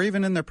 Or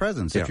even in their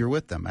presence if you're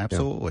with them.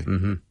 Absolutely. Yeah.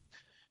 Mm-hmm.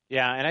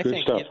 Yeah, and I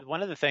think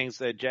one of the things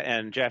that,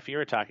 and Jeff, you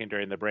were talking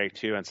during the break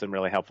too, and some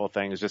really helpful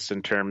things just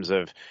in terms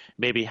of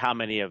maybe how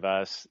many of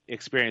us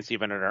experience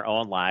even in our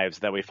own lives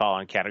that we fall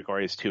in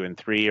categories 2 and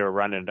 3 or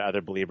run into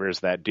other believers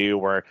that do,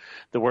 where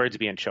the word's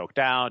being choked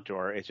out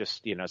or it's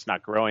just, it's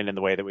not growing in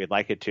the way that we'd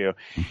like it to.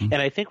 Mm-hmm.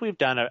 And I think we've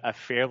done a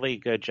fairly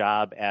good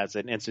job as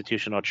an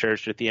institutional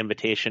church with the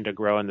invitation to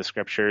grow in the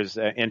scriptures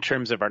in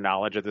terms of our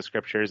knowledge of the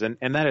scriptures. And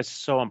that is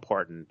so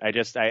important.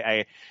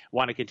 I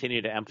want to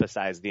continue to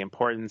emphasize the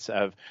importance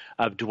of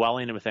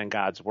dwelling within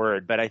God's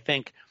word. But I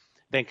think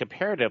then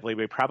comparatively,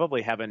 we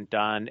probably haven't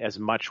done as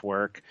much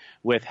work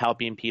with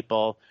helping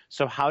people.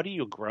 So how do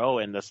you grow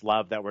in this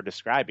love that we're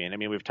describing? I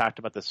mean, we've talked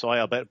about the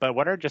soil, but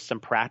what are just some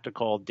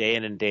practical day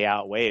in and day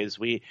out ways?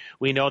 We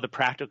know the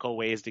practical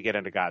ways to get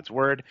into God's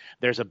word.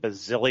 There's a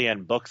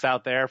bazillion books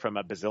out there from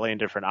a bazillion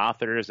different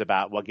authors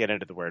about we'll get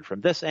into the word from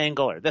this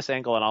angle or this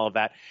angle and all of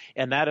that.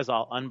 And that is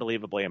all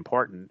unbelievably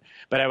important.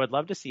 But I would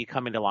love to see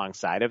coming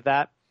alongside of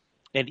that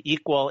an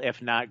equal,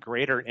 if not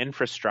greater,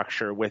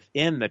 infrastructure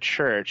within the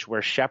church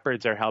where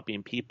shepherds are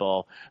helping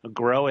people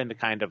grow in the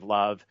kind of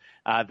love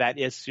that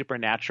is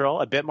supernatural,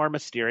 a bit more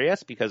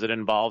mysterious because it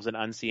involves an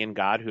unseen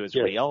God who is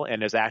real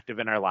and is active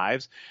in our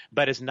lives,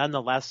 but is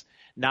nonetheless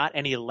not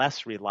any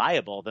less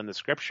reliable than the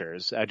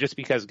scriptures. Just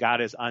because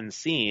God is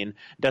unseen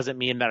doesn't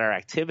mean that our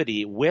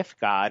activity with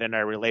God and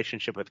our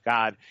relationship with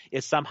God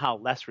is somehow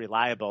less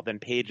reliable than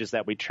pages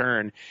that we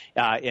turn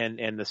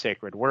in the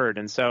sacred word.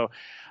 And so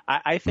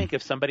I think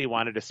if somebody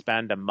wanted to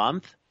spend a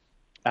month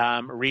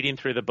reading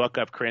through the book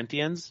of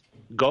Corinthians,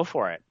 go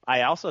for it.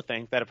 I also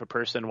think that if a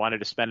person wanted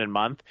to spend a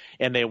month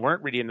and they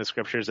weren't reading the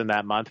scriptures in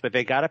that month, but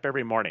they got up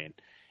every morning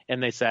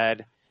and they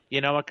said,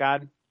 you know what,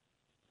 God,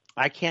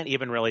 I can't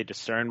even really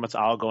discern what's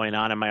all going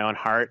on in my own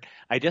heart.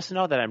 I just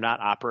know that I'm not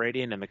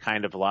operating in the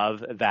kind of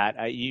love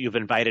that you've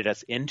invited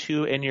us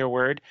into in your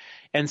word.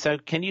 And so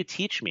can you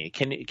teach me?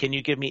 Can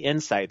you give me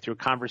insight through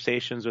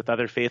conversations with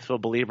other faithful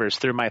believers,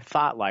 through my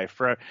thought life,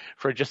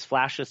 for just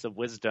flashes of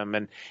wisdom?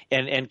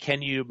 And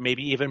can you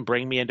maybe even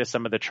bring me into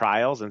some of the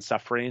trials and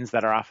sufferings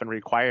that are often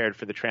required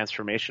for the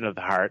transformation of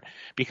the heart?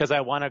 Because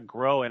I want to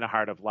grow in a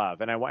heart of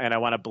love, and I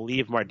want to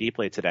believe more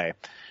deeply today.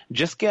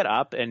 Just get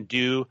up and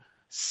do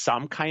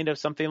some kind of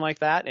something like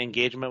that,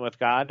 engagement with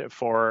God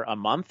for a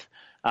month,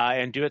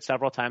 and do it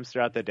several times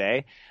throughout the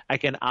day. I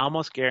can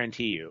almost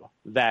guarantee you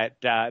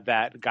that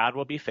God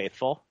will be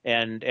faithful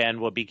and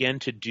will begin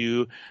to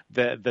do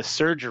the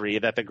surgery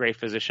that the great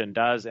physician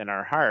does in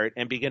our heart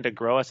and begin to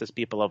grow us as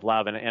people of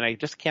love. And I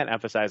just can't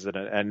emphasize it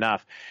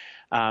enough.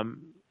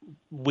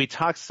 We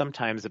talk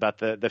sometimes about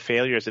the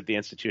failures of the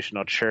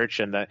institutional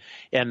church and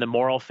the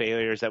moral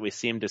failures that we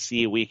seem to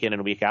see week in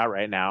and week out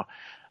right now.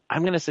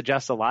 I'm going to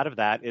suggest a lot of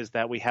that is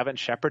that we haven't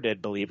shepherded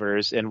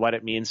believers in what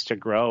it means to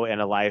grow in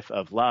a life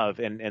of love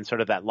and sort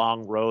of that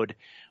long road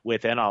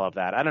within all of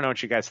that. I don't know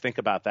what you guys think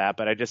about that,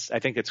 but I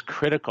think it's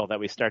critical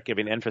that we start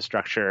giving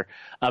infrastructure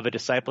of a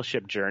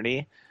discipleship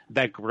journey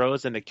that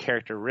grows in the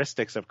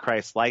characteristics of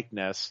Christ's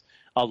likeness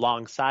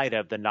alongside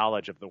of the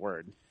knowledge of the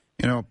word.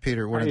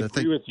 Peter, one of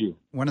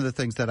the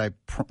things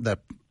that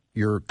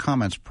your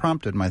comments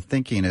prompted my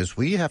thinking is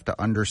we have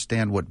to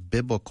understand what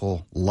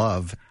biblical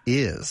love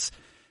is.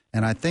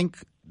 And I think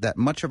that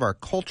much of our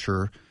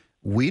culture,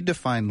 we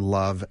define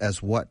love as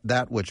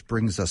that which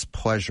brings us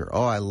pleasure.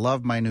 Oh, I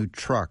love my new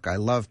truck. I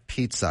love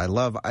pizza. I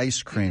love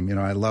ice cream.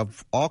 I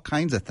love all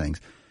kinds of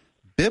things.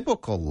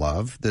 Biblical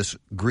love, this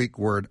Greek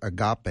word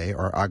agape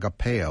or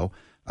agapeo,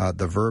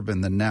 the verb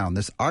and the noun.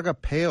 This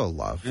agapeo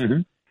love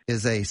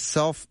is a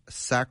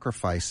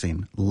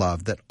self-sacrificing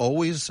love that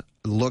always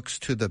looks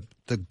to the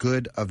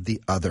good of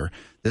the other.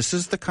 This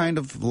is the kind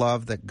of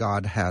love that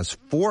God has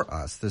for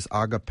us, this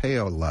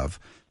agapeo love,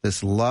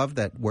 this love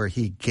that where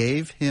he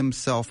gave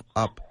himself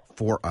up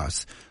for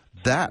us.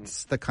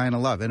 That's the kind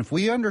of love. And if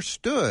we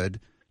understood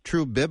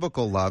true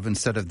biblical love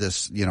instead of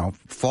this,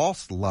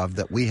 false love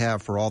that we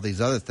have for all these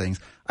other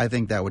things, I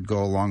think that would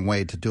go a long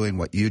way to doing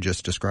what you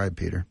just described,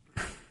 Peter.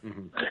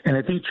 And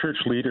I think church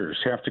leaders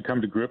have to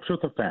come to grips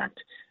with the fact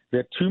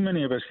that too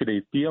many of us get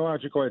a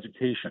theological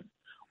education.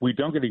 We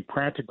don't get a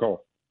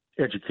practical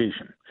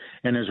education.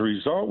 And as a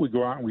result, we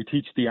go out and we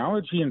teach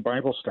theology and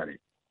Bible study,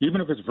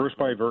 even if it's verse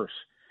by verse.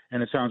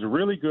 And it sounds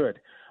really good.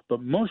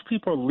 But most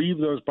people leave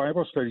those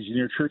Bible studies in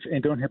your church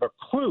and don't have a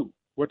clue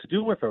what to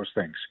do with those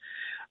things.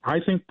 I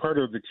think part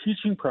of the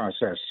teaching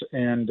process,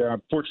 and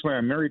fortunately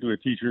I'm married to a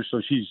teacher,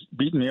 so she's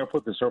beaten me up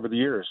with this over the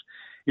years,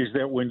 is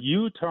that when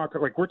you talk,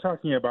 like we're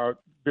talking about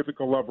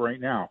biblical love right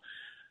now,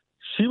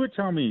 she would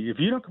tell me, if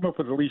you don't come up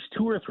with at least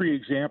 2 or 3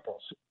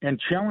 examples and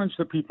challenge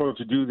the people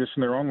to do this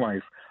in their own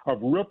life of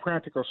real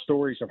practical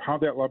stories of how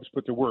that love is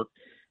put to work,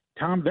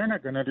 Tom, they're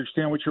not going to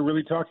understand what you're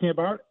really talking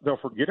about. They'll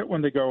forget it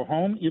when they go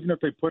home, even if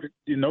they put it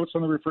in notes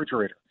on the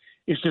refrigerator.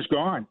 It's just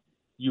gone.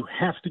 You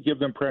have to give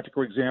them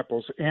practical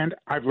examples, and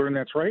I've learned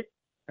that's right,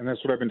 and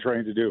that's what I've been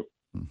trying to do.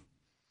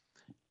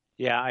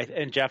 Yeah,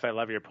 and Jeff, I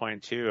love your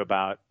point, too,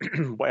 about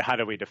how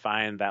do we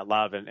define that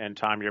love, and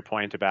Tom, your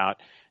point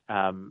about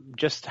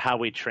just how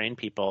we train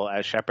people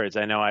as shepherds.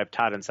 I know I've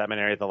taught in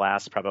seminary the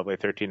last probably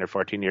 13 or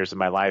 14 years of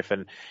my life,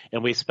 and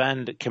we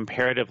spend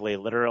comparatively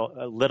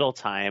little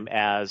time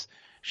as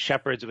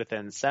shepherds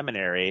within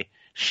seminary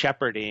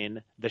shepherding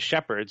the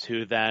shepherds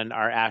who then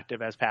are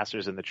active as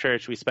pastors in the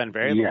church. We spend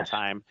very little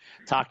time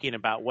talking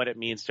about what it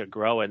means to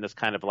grow in this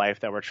kind of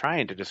life that we're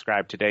trying to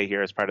describe today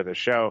here as part of the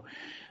show.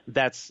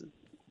 That's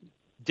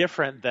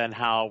different than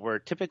how we're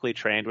typically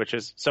trained, which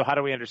is, so how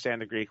do we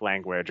understand the Greek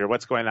language, or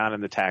what's going on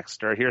in the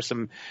text, or here's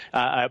some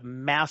a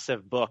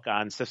massive book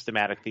on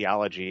systematic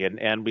theology,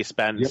 and we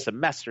spend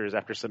semesters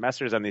after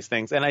semesters on these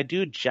things. And I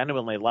do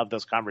genuinely love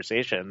those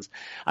conversations.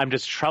 I'm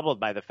just troubled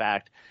by the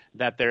fact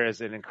that there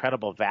is an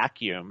incredible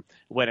vacuum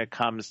when it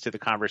comes to the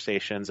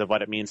conversations of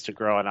what it means to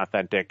grow in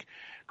authentic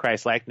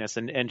Christ-likeness.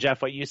 And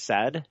Jeff, what you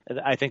said,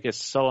 I think is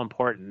so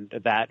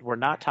important, that we're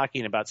not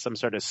talking about some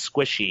sort of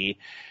squishy,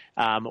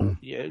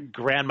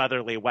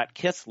 grandmotherly wet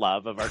kiss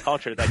love of our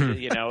culture that,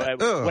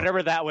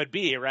 whatever that would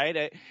be,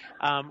 right?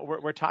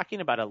 We're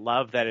talking about a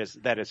love that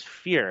is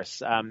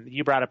fierce.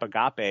 You brought up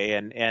agape,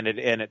 and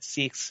it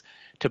seeks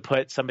to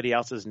put somebody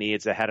else's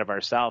needs ahead of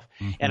ourselves.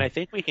 And I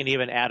think we can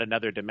even add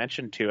another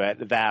dimension to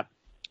it, that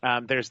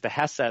there's the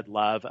Hesed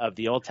love of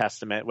the Old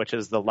Testament, which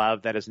is the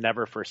love that is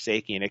never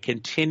forsaking. It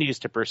continues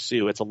to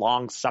pursue. It's a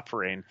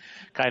long-suffering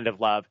kind of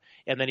love.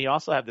 And then you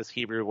also have this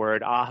Hebrew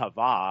word,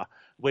 ahava,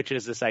 which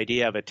is this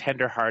idea of a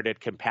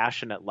tender-hearted,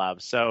 compassionate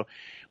love. So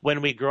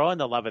when we grow in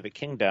the love of the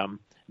kingdom,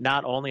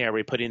 not only are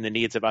we putting the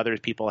needs of other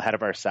people ahead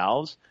of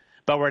ourselves,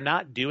 but we're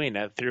not doing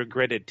it through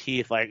gritted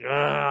teeth like,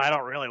 I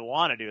don't really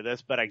want to do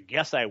this, but I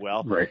guess I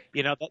will. Right.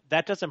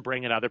 That doesn't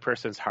bring another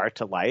person's heart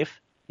to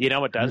life. You know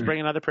what does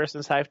bring another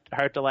person's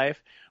heart to life?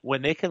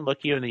 When they can look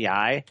you in the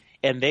eye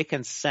and they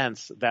can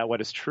sense that what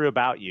is true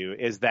about you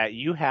is that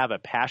you have a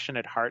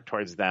passionate heart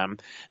towards them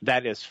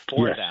that is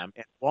for them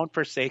and won't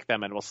forsake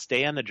them and will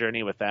stay on the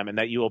journey with them, and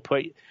that you will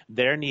put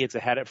their needs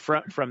ahead of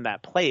from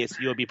that place.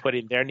 You'll be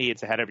putting their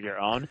needs ahead of your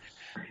own.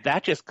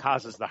 That just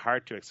causes the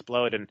heart to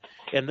explode.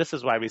 And this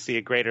is why we see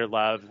a greater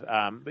love.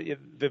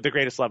 The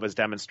greatest love was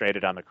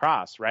demonstrated on the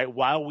cross, right?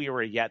 While we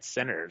were yet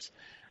sinners,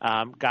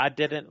 God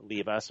didn't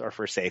leave us or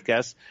forsake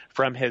us.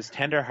 From his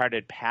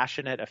tenderhearted,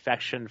 passionate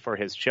affection for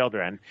his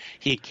children,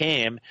 he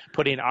came,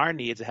 putting our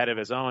needs ahead of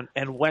his own,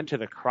 and went to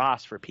the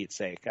cross for Pete's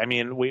sake. I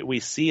mean, we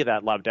see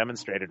that love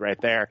demonstrated right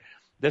there.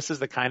 This is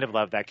the kind of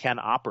love that can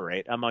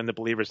operate among the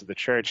believers of the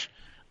church.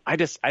 I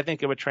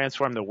think it would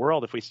transform the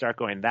world if we start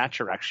going that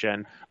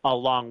direction,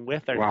 along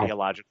with our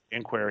theological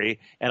inquiry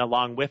and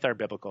along with our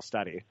biblical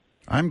study.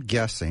 I'm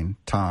guessing,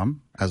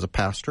 Tom, as a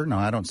pastor, no,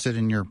 I don't sit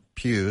in your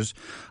pews,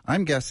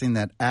 I'm guessing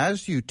that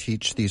as you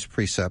teach these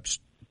precepts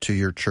to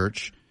your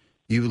church,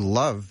 you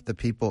love the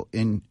people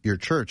in your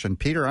church. And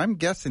Peter, I'm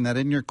guessing that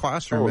in your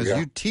classroom, as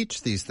you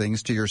teach these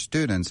things to your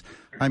students,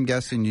 I'm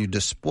guessing you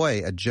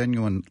display a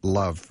genuine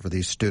love for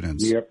these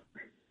students. Yep.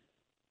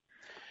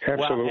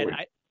 Absolutely. Well,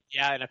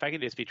 and if I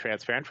could just be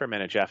transparent for a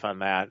minute, Jeff, on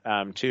that,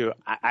 too,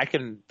 I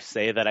can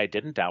say that I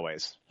didn't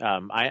always.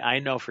 I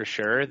know for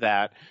sure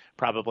that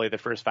probably the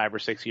first 5 or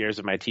 6 years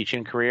of my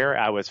teaching career,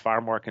 I was far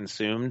more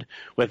consumed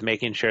with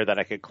making sure that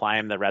I could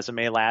climb the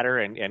resume ladder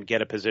and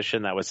get a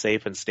position that was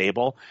safe and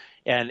stable.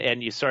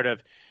 And you sort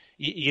of,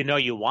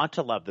 you want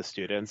to love the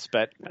students,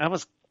 but I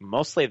was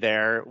mostly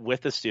there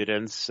with the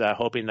students,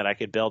 hoping that I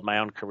could build my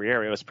own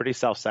career. It was pretty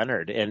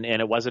self-centered. And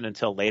it wasn't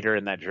until later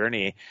in that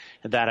journey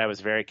that I was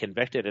very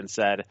convicted and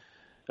said,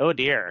 Oh,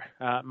 dear.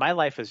 My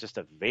life is just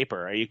a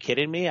vapor. Are you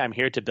kidding me? I'm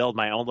here to build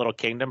my own little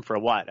kingdom for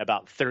what?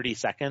 About 30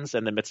 seconds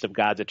in the midst of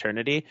God's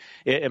eternity?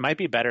 It might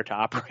be better to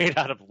operate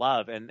out of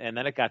love. And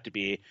then it got to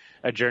be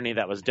a journey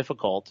that was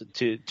difficult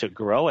to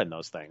grow in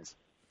those things.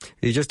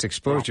 You just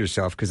exposed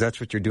yourself because that's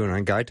what you're doing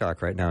on Guy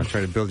Talk right now,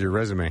 trying to build your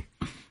resume.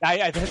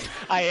 I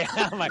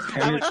am.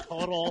 I'm a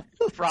total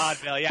fraud,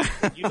 Bill. Yeah,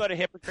 you go to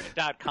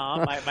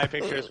hypocrite.com. My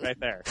picture is right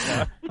there.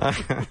 So.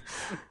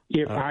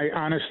 If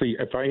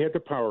I had the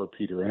power,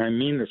 Peter, and I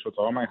mean this with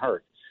all my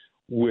heart,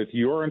 with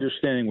your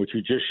understanding what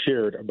you just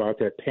shared about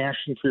that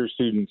passion for your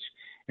students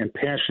and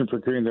passion for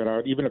carrying that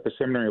out, even at the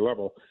seminary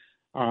level,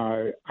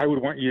 I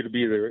would want you to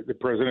be the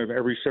president of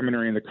every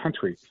seminary in the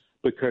country,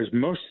 because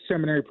most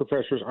seminary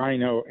professors I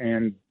know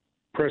and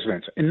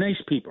presidents, and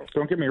nice people,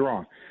 don't get me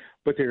wrong,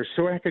 but they're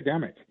so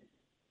academic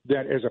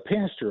that as a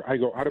pastor, I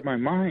go out of my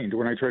mind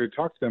when I try to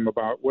talk to them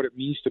about what it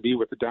means to be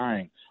with the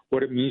dying,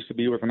 what it means to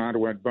be with an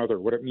unwed mother,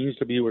 what it means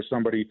to be with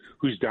somebody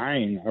who's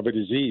dying of a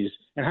disease,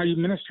 and how you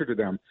minister to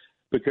them,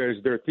 because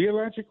they're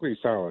theologically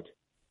solid,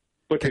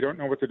 but they don't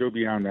know what to do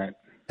beyond that.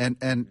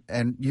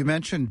 And you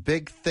mentioned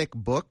big, thick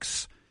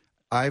books.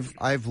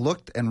 I've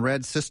looked and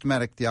read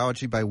Systematic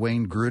Theology by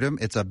Wayne Grudem.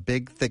 It's a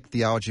big, thick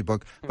theology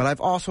book. But I've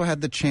also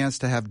had the chance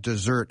to have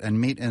dessert and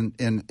meet in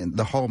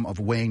the home of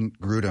Wayne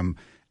Grudem.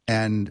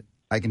 And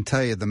I can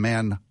tell you the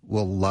man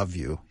will love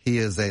you. He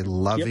is a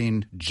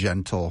loving,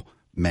 gentle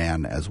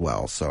man as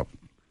well. So,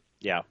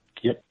 yeah.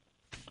 Yep.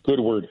 Good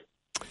word.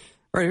 All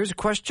right, here's a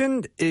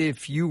question.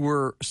 If you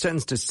were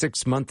sentenced to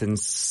 6 months in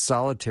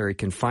solitary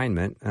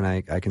confinement, and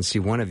I can see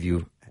one of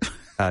you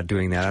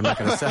doing that. I'm not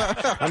going to say.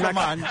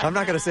 I'm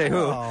not going to say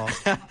who.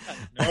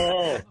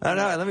 No.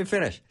 No, let me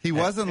finish. He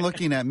wasn't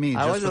looking at me.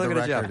 I just wasn't for the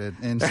looking at record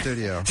in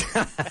studio.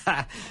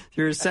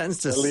 You're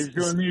sentenced to That leaves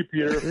you and me,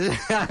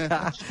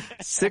 Peter.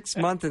 6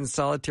 months in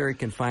solitary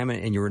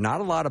confinement, and you were not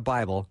allowed a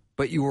Bible,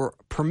 but you were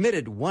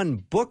permitted one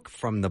book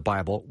from the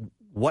Bible.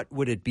 What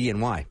would it be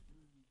and why?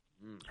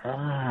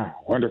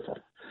 Wonderful.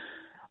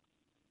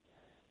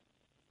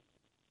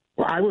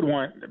 Well, I would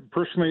want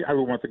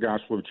the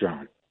Gospel of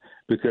John,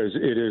 because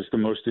it is the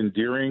most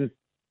endearing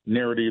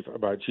narrative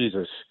about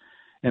Jesus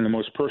and the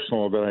most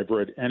personal that I've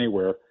read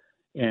anywhere.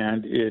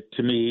 And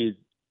to me,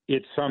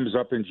 it sums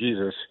up in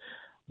Jesus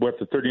what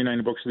the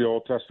 39 books of the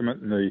Old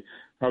Testament and the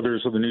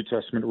others of the New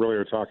Testament really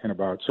are talking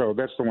about. So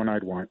that's the one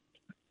I'd want.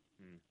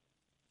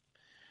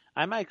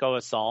 I might go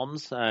with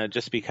Psalms,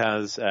 just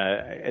because,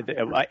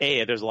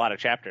 there's a lot of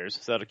chapters,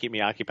 so it'll keep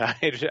me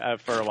occupied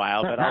for a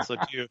while, but also,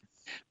 too,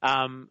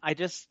 I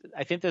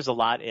think there's a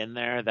lot in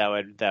there that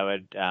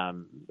would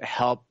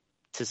help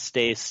to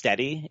stay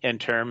steady in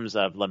terms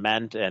of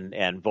lament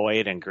and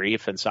void and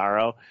grief and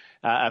sorrow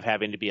of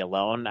having to be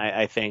alone.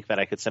 I think that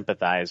I could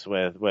sympathize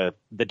with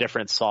the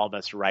different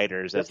psalmist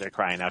writers as they're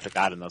crying out to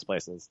God in those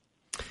places.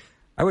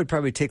 I would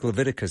probably take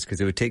Leviticus, because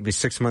it would take me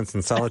 6 months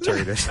in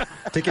solitary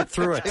to get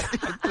through it.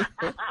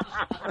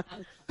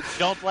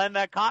 Don't blend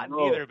that cotton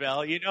either,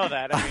 Bill. You know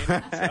that.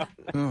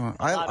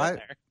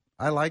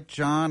 I like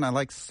John. I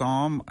like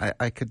Psalm.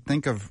 I could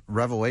think of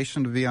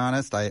Revelation, to be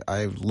honest.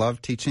 I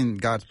love teaching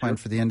God's plan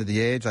for the end of the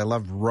age. I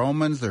love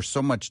Romans. There's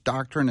so much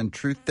doctrine and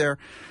truth there.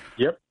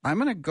 Yep. I'm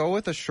going to go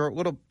with the short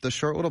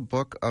little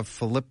book of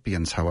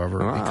Philippians, however,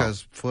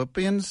 because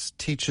Philippians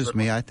teaches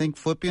me. I think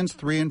Philippians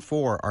 3 and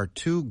 4 are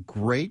two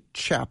great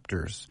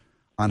chapters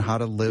on how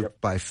to live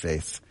by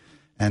faith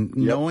and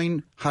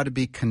knowing how to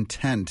be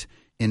content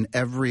in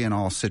every and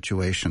all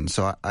situations.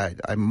 So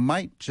I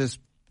might just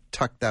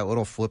tuck that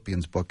little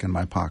Philippians book in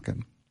my pocket.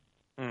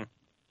 All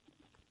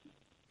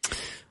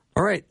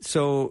right.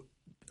 So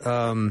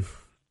the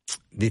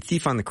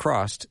thief on the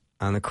cross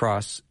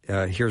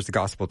hears the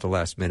gospel at the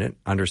last minute,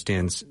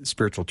 understands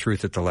spiritual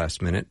truth at the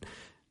last minute.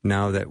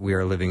 Now that we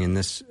are living in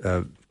this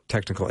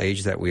technical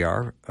age that we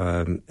are,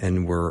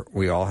 and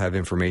we all have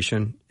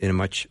information in a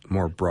much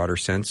more broader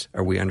sense,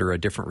 are we under a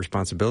different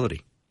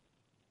responsibility?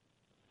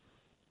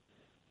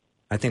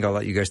 I think I'll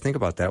let you guys think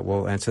about that.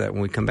 We'll answer that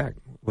when we come back.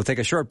 We'll take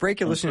a short break.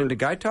 You're listening to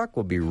Guy Talk.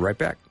 We'll be right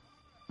back.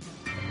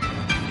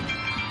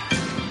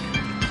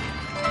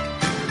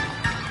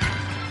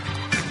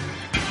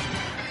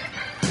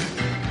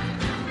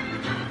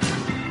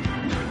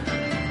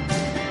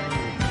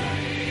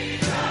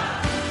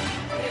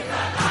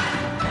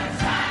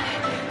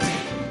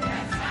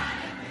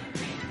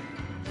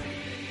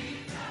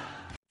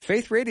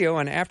 Faith Radio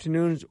and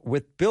Afternoons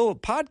with Bill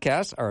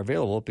podcasts are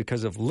available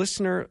because of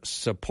listener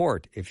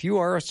support. If you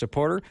are a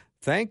supporter,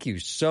 thank you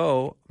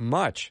so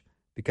much.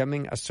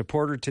 Becoming a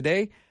supporter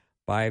today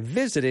by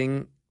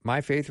visiting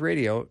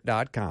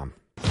myfaithradio.com.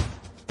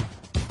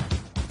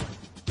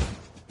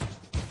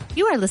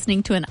 You are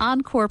listening to an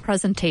encore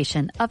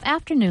presentation of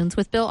Afternoons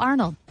with Bill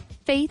Arnold.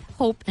 Faith,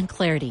 hope, and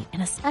clarity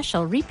in a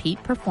special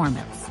repeat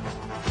performance.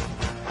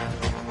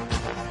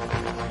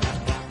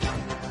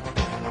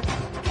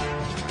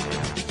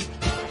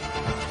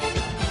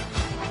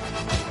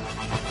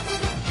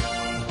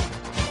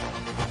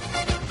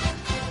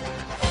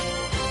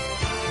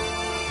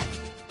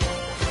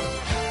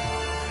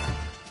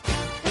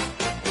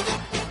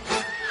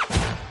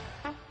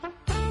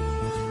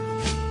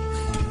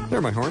 There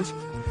are my horns.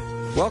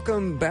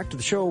 Welcome back to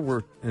the show.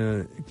 We're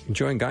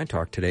enjoying Guy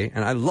Talk today,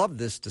 and I love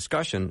this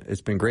discussion. It's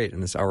been great,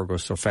 and this hour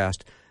goes so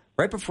fast.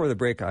 Right before the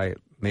break, I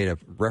made a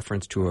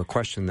reference to a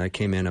question that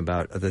came in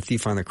about the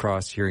thief on the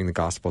cross hearing the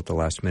gospel at the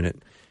last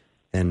minute.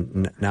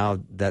 And now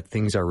that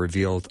things are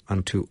revealed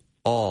unto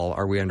all,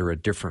 are we under a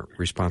different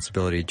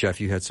responsibility? Jeff,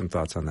 you had some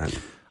thoughts on that.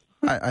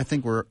 I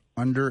think we're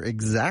under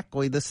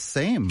exactly the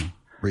same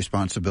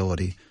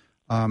responsibility.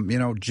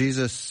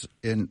 Jesus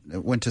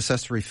went to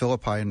Caesarea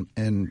Philippi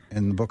in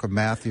the book of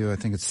Matthew, I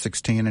think it's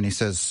 16, and he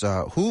says,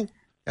 who,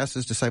 asked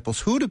his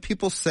disciples, who do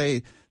people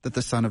say that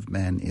the Son of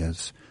Man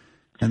is?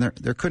 And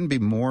there couldn't be a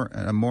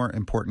more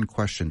important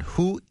question.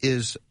 Who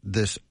is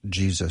this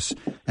Jesus?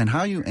 And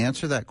how you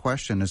answer that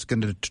question is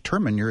going to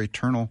determine your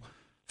eternal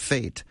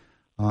fate.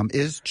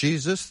 Is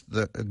Jesus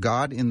the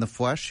God in the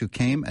flesh who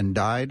came and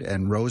died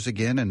and rose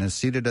again and is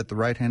seated at the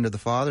right hand of the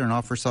Father and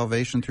offers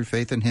salvation through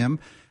faith in him?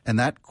 And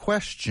that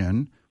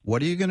question,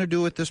 what are you going to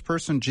do with this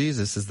person,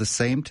 Jesus, is the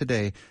same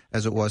today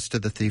as it was to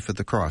the thief at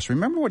the cross.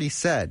 Remember what he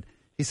said.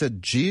 He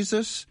said,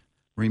 Jesus,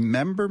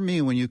 remember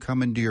me when you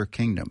come into your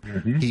kingdom.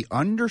 Mm-hmm. He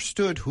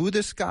understood who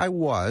this guy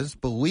was,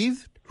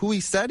 believed who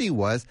he said he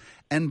was,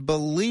 and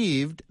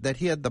believed that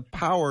he had the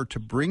power to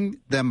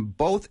bring them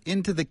both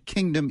into the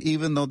kingdom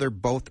even though they're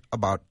both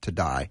about to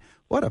die.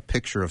 What a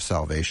picture of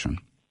salvation.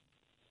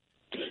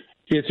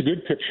 It's a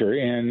good picture,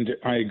 and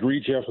I agree,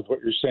 Jeff, with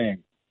what you're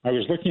saying. I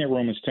was looking at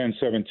Romans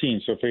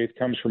 10:17, so faith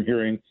comes from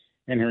hearing,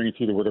 and hearing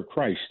through the word of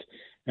Christ.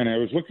 And I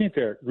was looking at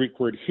that Greek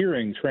word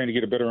hearing, trying to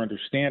get a better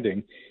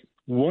understanding.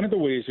 One of the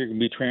ways it can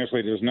be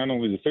translated is not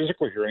only the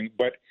physical hearing,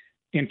 but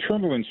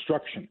internal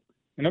instruction.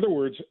 In other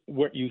words,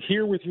 what you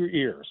hear with your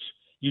ears,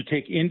 you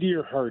take into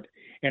your heart,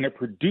 and it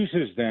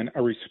produces then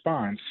a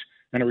response,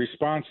 and a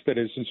response that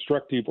is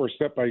instructive or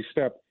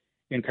step-by-step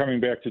in coming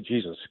back to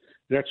Jesus.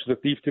 That's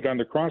what the thief did on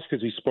the cross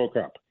because he spoke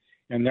up,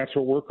 and that's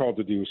what we're called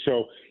to do.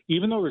 So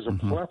even though there's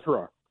a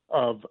plethora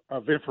of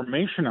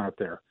information out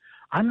there,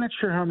 I'm not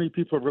sure how many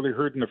people have really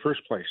heard in the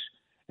first place.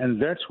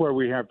 And that's why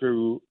we have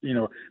to,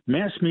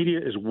 mass media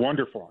is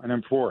wonderful, and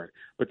I'm for it.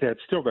 But that's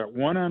still that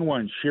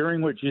one-on-one,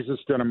 sharing what Jesus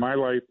done in my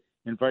life,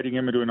 inviting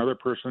him into another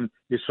person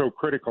is so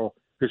critical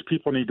because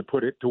people need to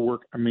put it to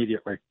work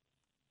immediately.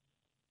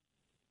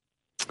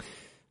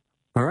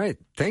 All right.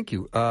 Thank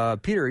you.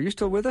 Peter, are you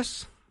still with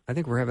us? I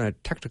think we're having a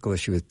technical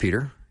issue with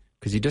Peter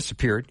because he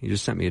disappeared. He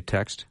just sent me a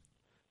text.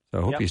 So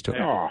I hope he's still...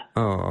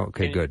 Oh,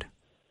 okay, good.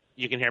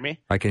 You can hear me?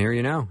 I can hear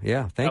you now.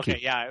 Yeah, thank you.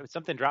 Okay, yeah,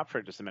 something dropped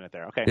for just a minute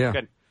there. Okay, yeah.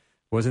 Good.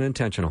 Wasn't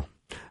intentional.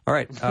 All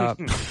right.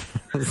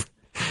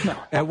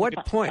 At what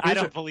point... I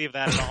don't believe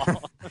that at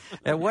all.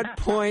 At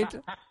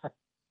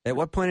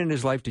what point in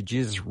his life did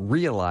Jesus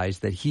realize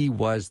that he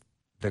was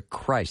the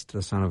Christ,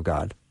 the Son of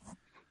God?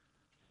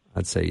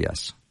 I'd say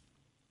yes.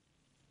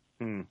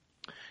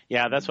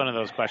 Yeah, that's one of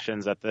those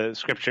questions that the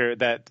Scripture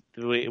that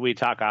we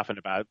talk often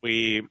about.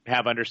 We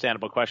have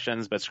understandable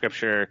questions, but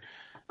Scripture,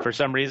 for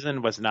some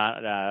reason, was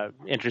not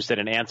interested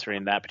in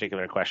answering that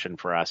particular question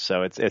for us.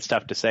 So it's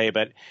tough to say,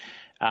 but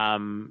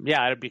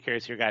I'd be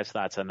curious your guys'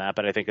 thoughts on that.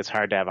 But I think it's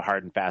hard to have a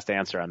hard and fast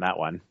answer on that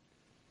one.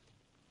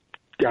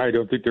 I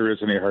don't think there is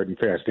any hard and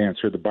fast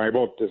answer. The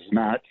Bible does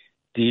not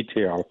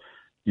detail,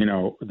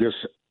 this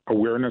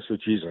awareness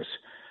of Jesus.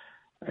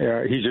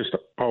 He just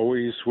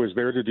always was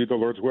there to do the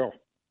Lord's will.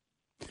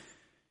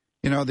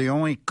 The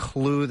only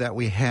clue that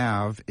we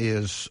have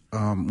is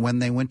when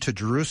they went to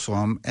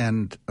Jerusalem,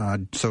 and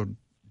so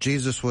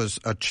Jesus was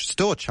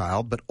still a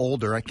child, but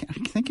older. I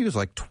think he was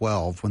like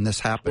 12 when this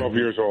happened. 12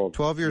 years old.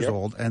 12 years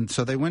old. And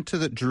so they went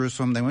to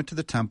Jerusalem. They went to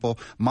the temple.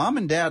 Mom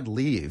and Dad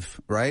leave,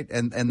 right?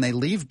 And they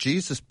leave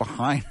Jesus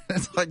behind.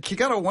 It's like, you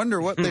got to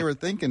wonder what they were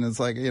thinking. It's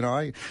like,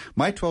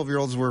 my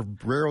 12-year-olds were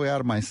rarely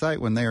out of my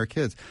sight when they were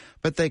kids.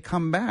 But they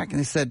come back and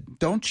they said,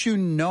 don't you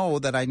know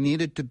that I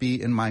needed to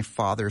be in my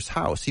Father's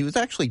house? He was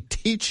actually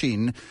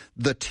teaching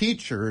the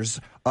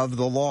teachers of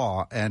the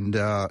law.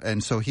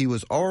 And so he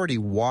was already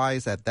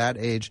wise at that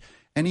age.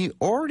 And he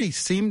already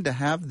seemed to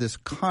have this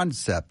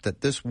concept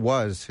that this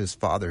was his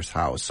Father's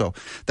house. So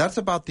that's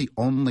about the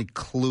only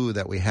clue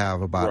that we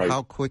have about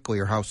how quickly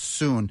or how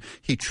soon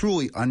he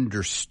truly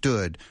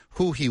understood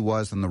who he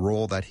was and the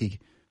role that he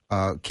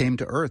came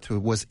to earth, who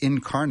was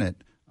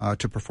incarnate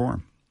to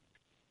perform.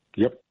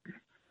 Yep.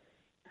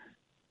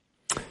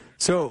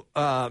 So,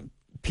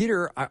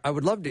 Peter, I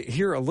would love to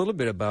hear a little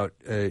bit about,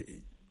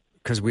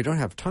 because we don't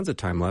have tons of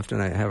time left,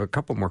 and I have a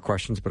couple more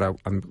questions, but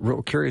I'm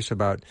real curious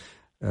about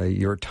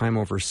your time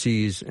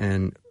overseas,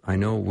 and I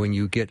know when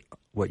you get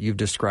what you've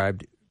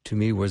described to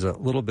me was a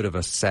little bit of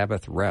a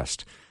Sabbath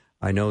rest.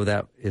 I know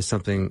that is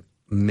something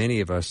many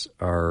of us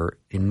are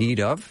in need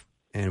of,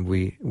 and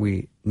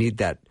we need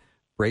that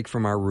break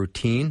from our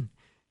routine.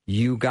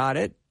 You got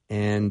it,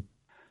 and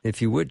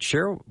if you would,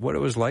 share what it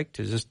was like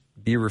to just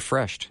be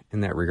refreshed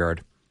in that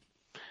regard.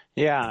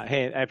 Yeah.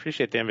 Hey, I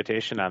appreciate the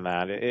invitation on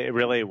that. It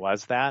really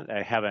was that.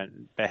 I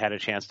haven't had a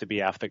chance to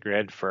be off the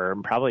grid for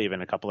probably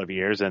even a couple of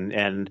years.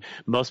 And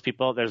most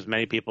people, there's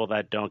many people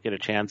that don't get a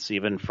chance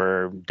even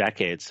for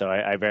decades. So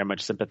I very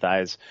much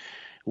sympathize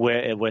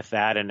with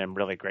that, and I'm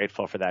really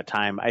grateful for that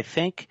time. I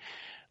think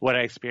what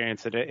I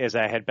experienced is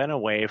I had been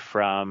away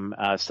from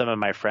some of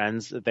my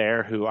friends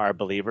there who are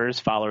believers,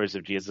 followers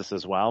of Jesus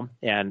as well.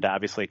 And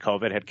obviously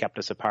COVID had kept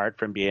us apart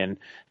from being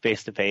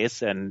face to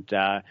face. And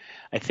I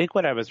think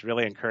what I was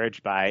really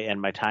encouraged by in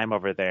my time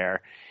over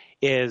there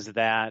is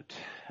that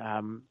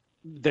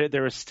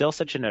there was still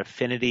such an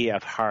affinity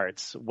of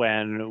hearts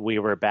when we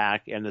were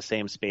back in the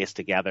same space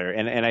together.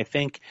 And I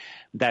think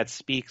that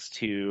speaks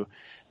to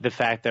the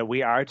fact that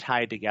we are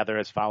tied together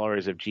as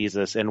followers of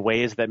Jesus in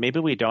ways that maybe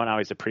we don't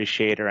always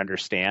appreciate or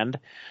understand,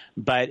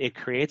 but it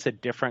creates a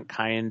different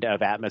kind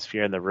of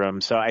atmosphere in the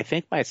room. So I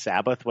think my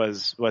Sabbath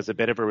was a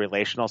bit of a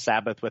relational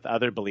Sabbath with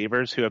other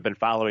believers who have been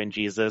following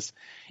Jesus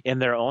in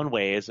their own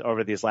ways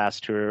over these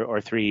last 2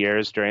 or 3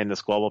 years during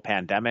this global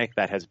pandemic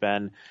that has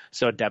been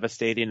so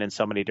devastating in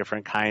so many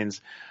different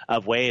kinds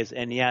of ways.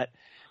 And yet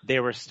they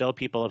were still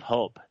people of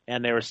hope,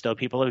 and they were still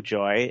people of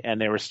joy,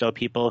 and they were still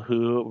people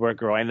who were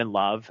growing in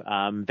love.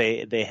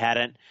 They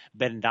hadn't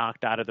been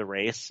knocked out of the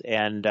race,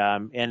 and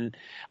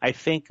I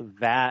think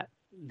that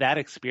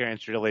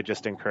experience really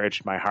just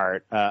encouraged my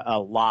heart a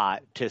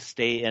lot to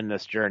stay in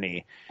this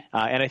journey.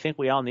 And I think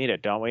we all need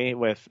it, don't we,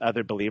 with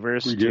other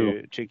believers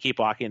to keep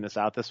walking this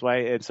out this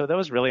way. And so that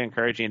was really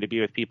encouraging to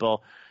be with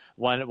people.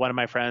 One of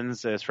my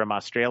friends is from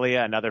Australia,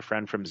 another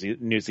friend from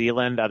New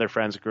Zealand, other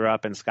friends grew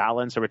up in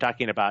Scotland. So we're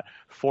talking about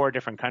 4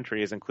 different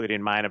countries,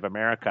 including mine of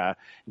America,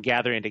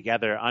 gathering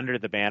together under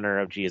the banner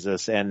of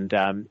Jesus. And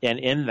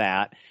in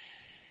that,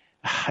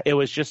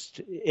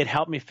 it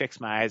helped me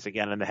fix my eyes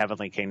again in the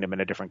heavenly kingdom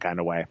in a different kind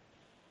of way.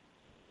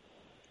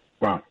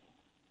 Wow.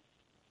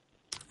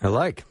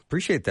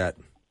 Appreciate that.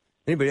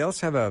 Anybody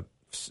else have a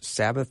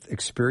Sabbath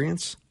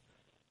experience?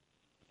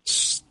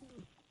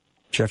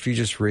 Jeff, you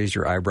just raised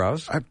your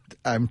eyebrows.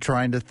 I'm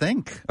trying to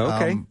think.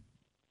 Okay.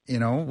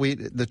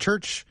 The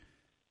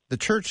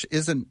church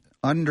isn't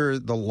under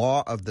the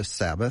law of the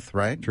Sabbath,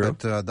 right? True.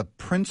 But the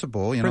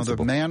principle,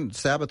 the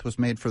Sabbath was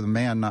made for the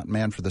man, not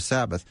man for the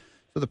Sabbath.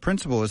 So the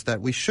principle is that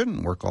we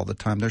shouldn't work all the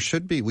time.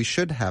 We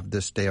should have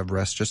this day of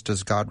rest, just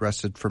as God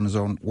rested from his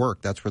own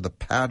work. That's where the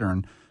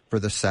pattern for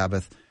the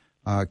Sabbath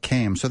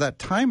came. So that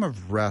time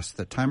of rest,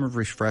 that time of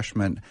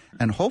refreshment,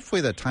 and hopefully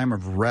that time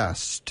of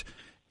rest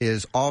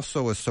is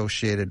also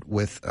associated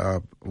with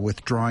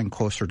drawing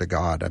closer to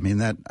God. I mean,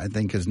 that, I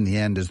think, is in the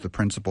end is the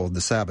principle of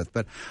the Sabbath.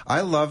 But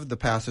I love the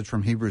passage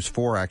from Hebrews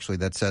 4, actually,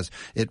 that says,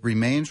 it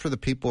remains for the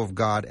people of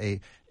God a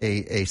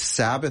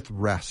Sabbath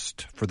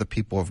rest for the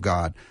people of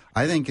God.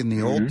 I think in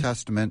the Old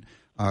Testament,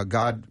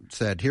 God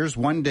said, here's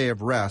one day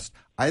of rest.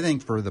 I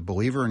think for the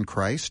believer in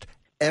Christ,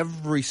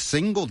 every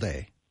single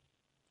day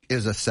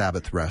is a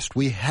Sabbath rest.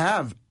 We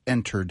have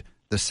entered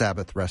the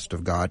Sabbath rest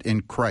of God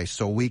in Christ,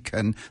 so we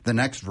can, the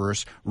next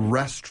verse,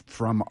 rest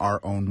from our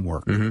own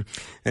work. Mm-hmm.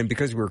 And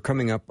because we're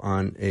coming up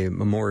on a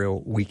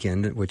Memorial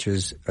Weekend, which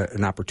is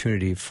an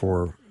opportunity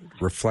for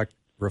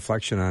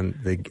reflection on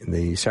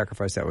the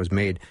sacrifice that was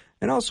made,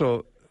 and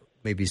also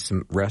maybe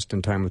some rest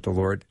and time with the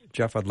Lord,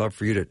 Jeff, I'd love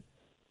for you to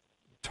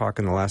talk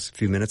in the last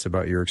few minutes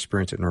about your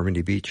experience at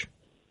Normandy Beach.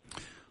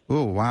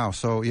 Oh, wow.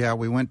 So, yeah,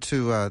 we went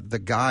to, the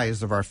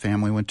guys of our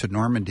family went to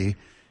Normandy,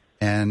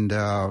 and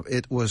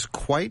it was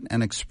quite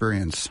an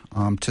experience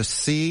to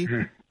see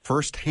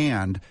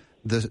firsthand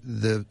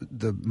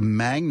the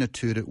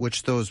magnitude at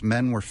which those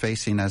men were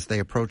facing as they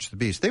approached the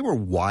beach. They were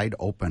wide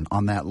open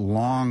on that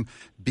long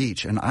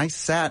beach, and I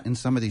sat in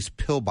some of these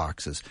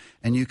pillboxes,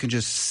 and you can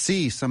just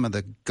see some of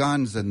the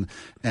guns and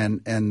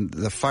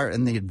the fire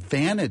and the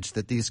advantage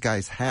that these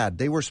guys had.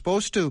 They were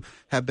supposed to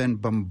have been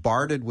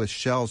bombarded with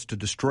shells to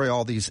destroy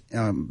all these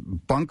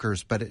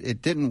bunkers, but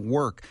it didn't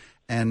work.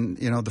 And,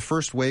 the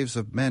first waves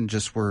of men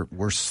just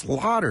were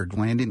slaughtered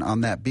landing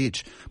on that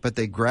beach. But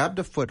they grabbed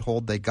a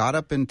foothold, they got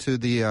up into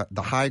the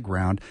high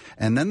ground,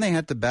 and then they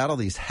had to battle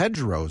these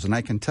hedgerows. And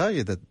I can tell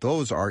you that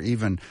those are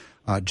even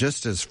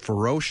just as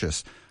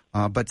ferocious.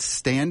 But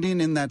standing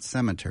in that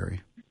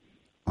cemetery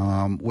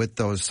with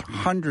those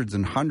hundreds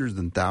and hundreds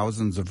and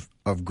thousands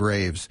of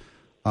graves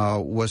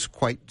was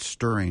quite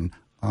stirring.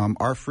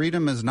 Our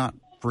freedom is not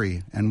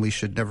free, and we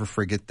should never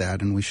forget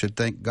that. And we should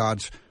thank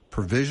God's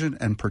provision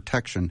and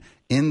protection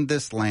in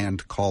this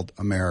land called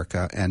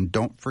America, and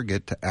don't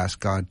forget to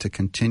ask God to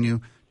continue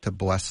to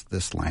bless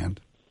this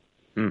land.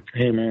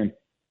 Amen.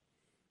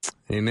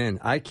 Amen.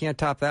 I can't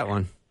top that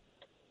one.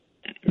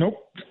 Nope.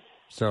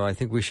 So I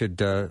think we should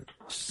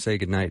say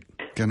goodnight.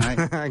 Good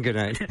night. Good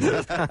night.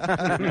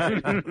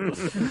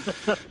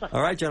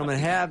 All right, gentlemen,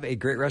 have a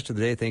great rest of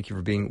the day. Thank you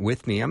for being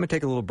with me. I'm going to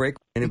take a little break.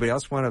 Anybody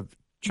else want to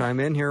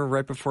chime in here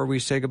right before we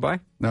say goodbye?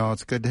 No,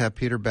 it's good to have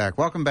Peter back.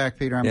 Welcome back,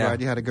 Peter. I'm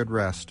glad you had a good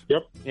rest.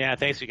 Yep. Yeah,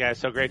 thanks, you guys.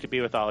 So great to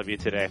be with all of you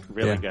today.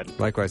 Really good.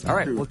 Likewise. All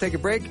right, we'll take a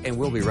break, and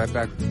we'll be right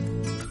back.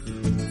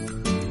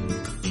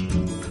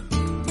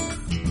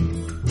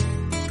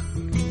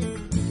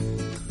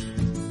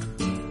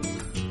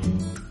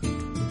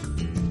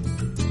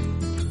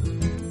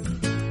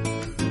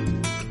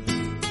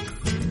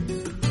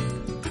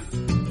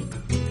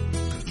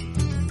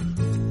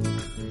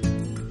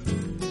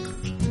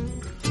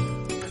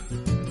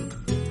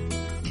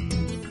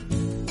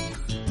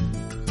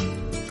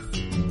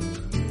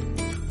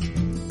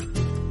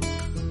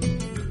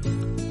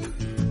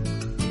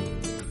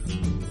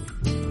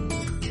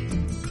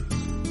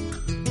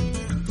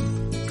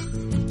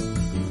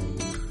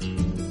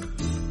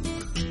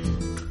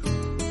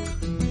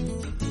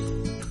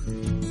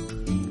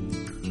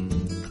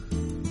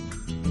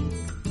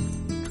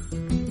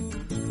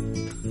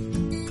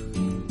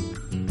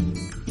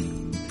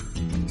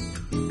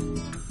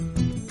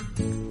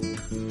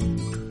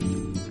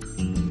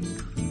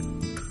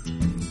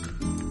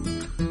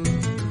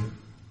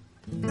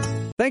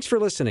 Thanks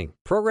for listening.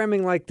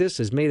 Programming like this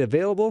is made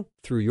available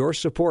through your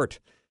support.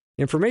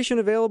 Information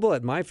available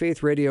at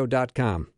myfaithradio.com.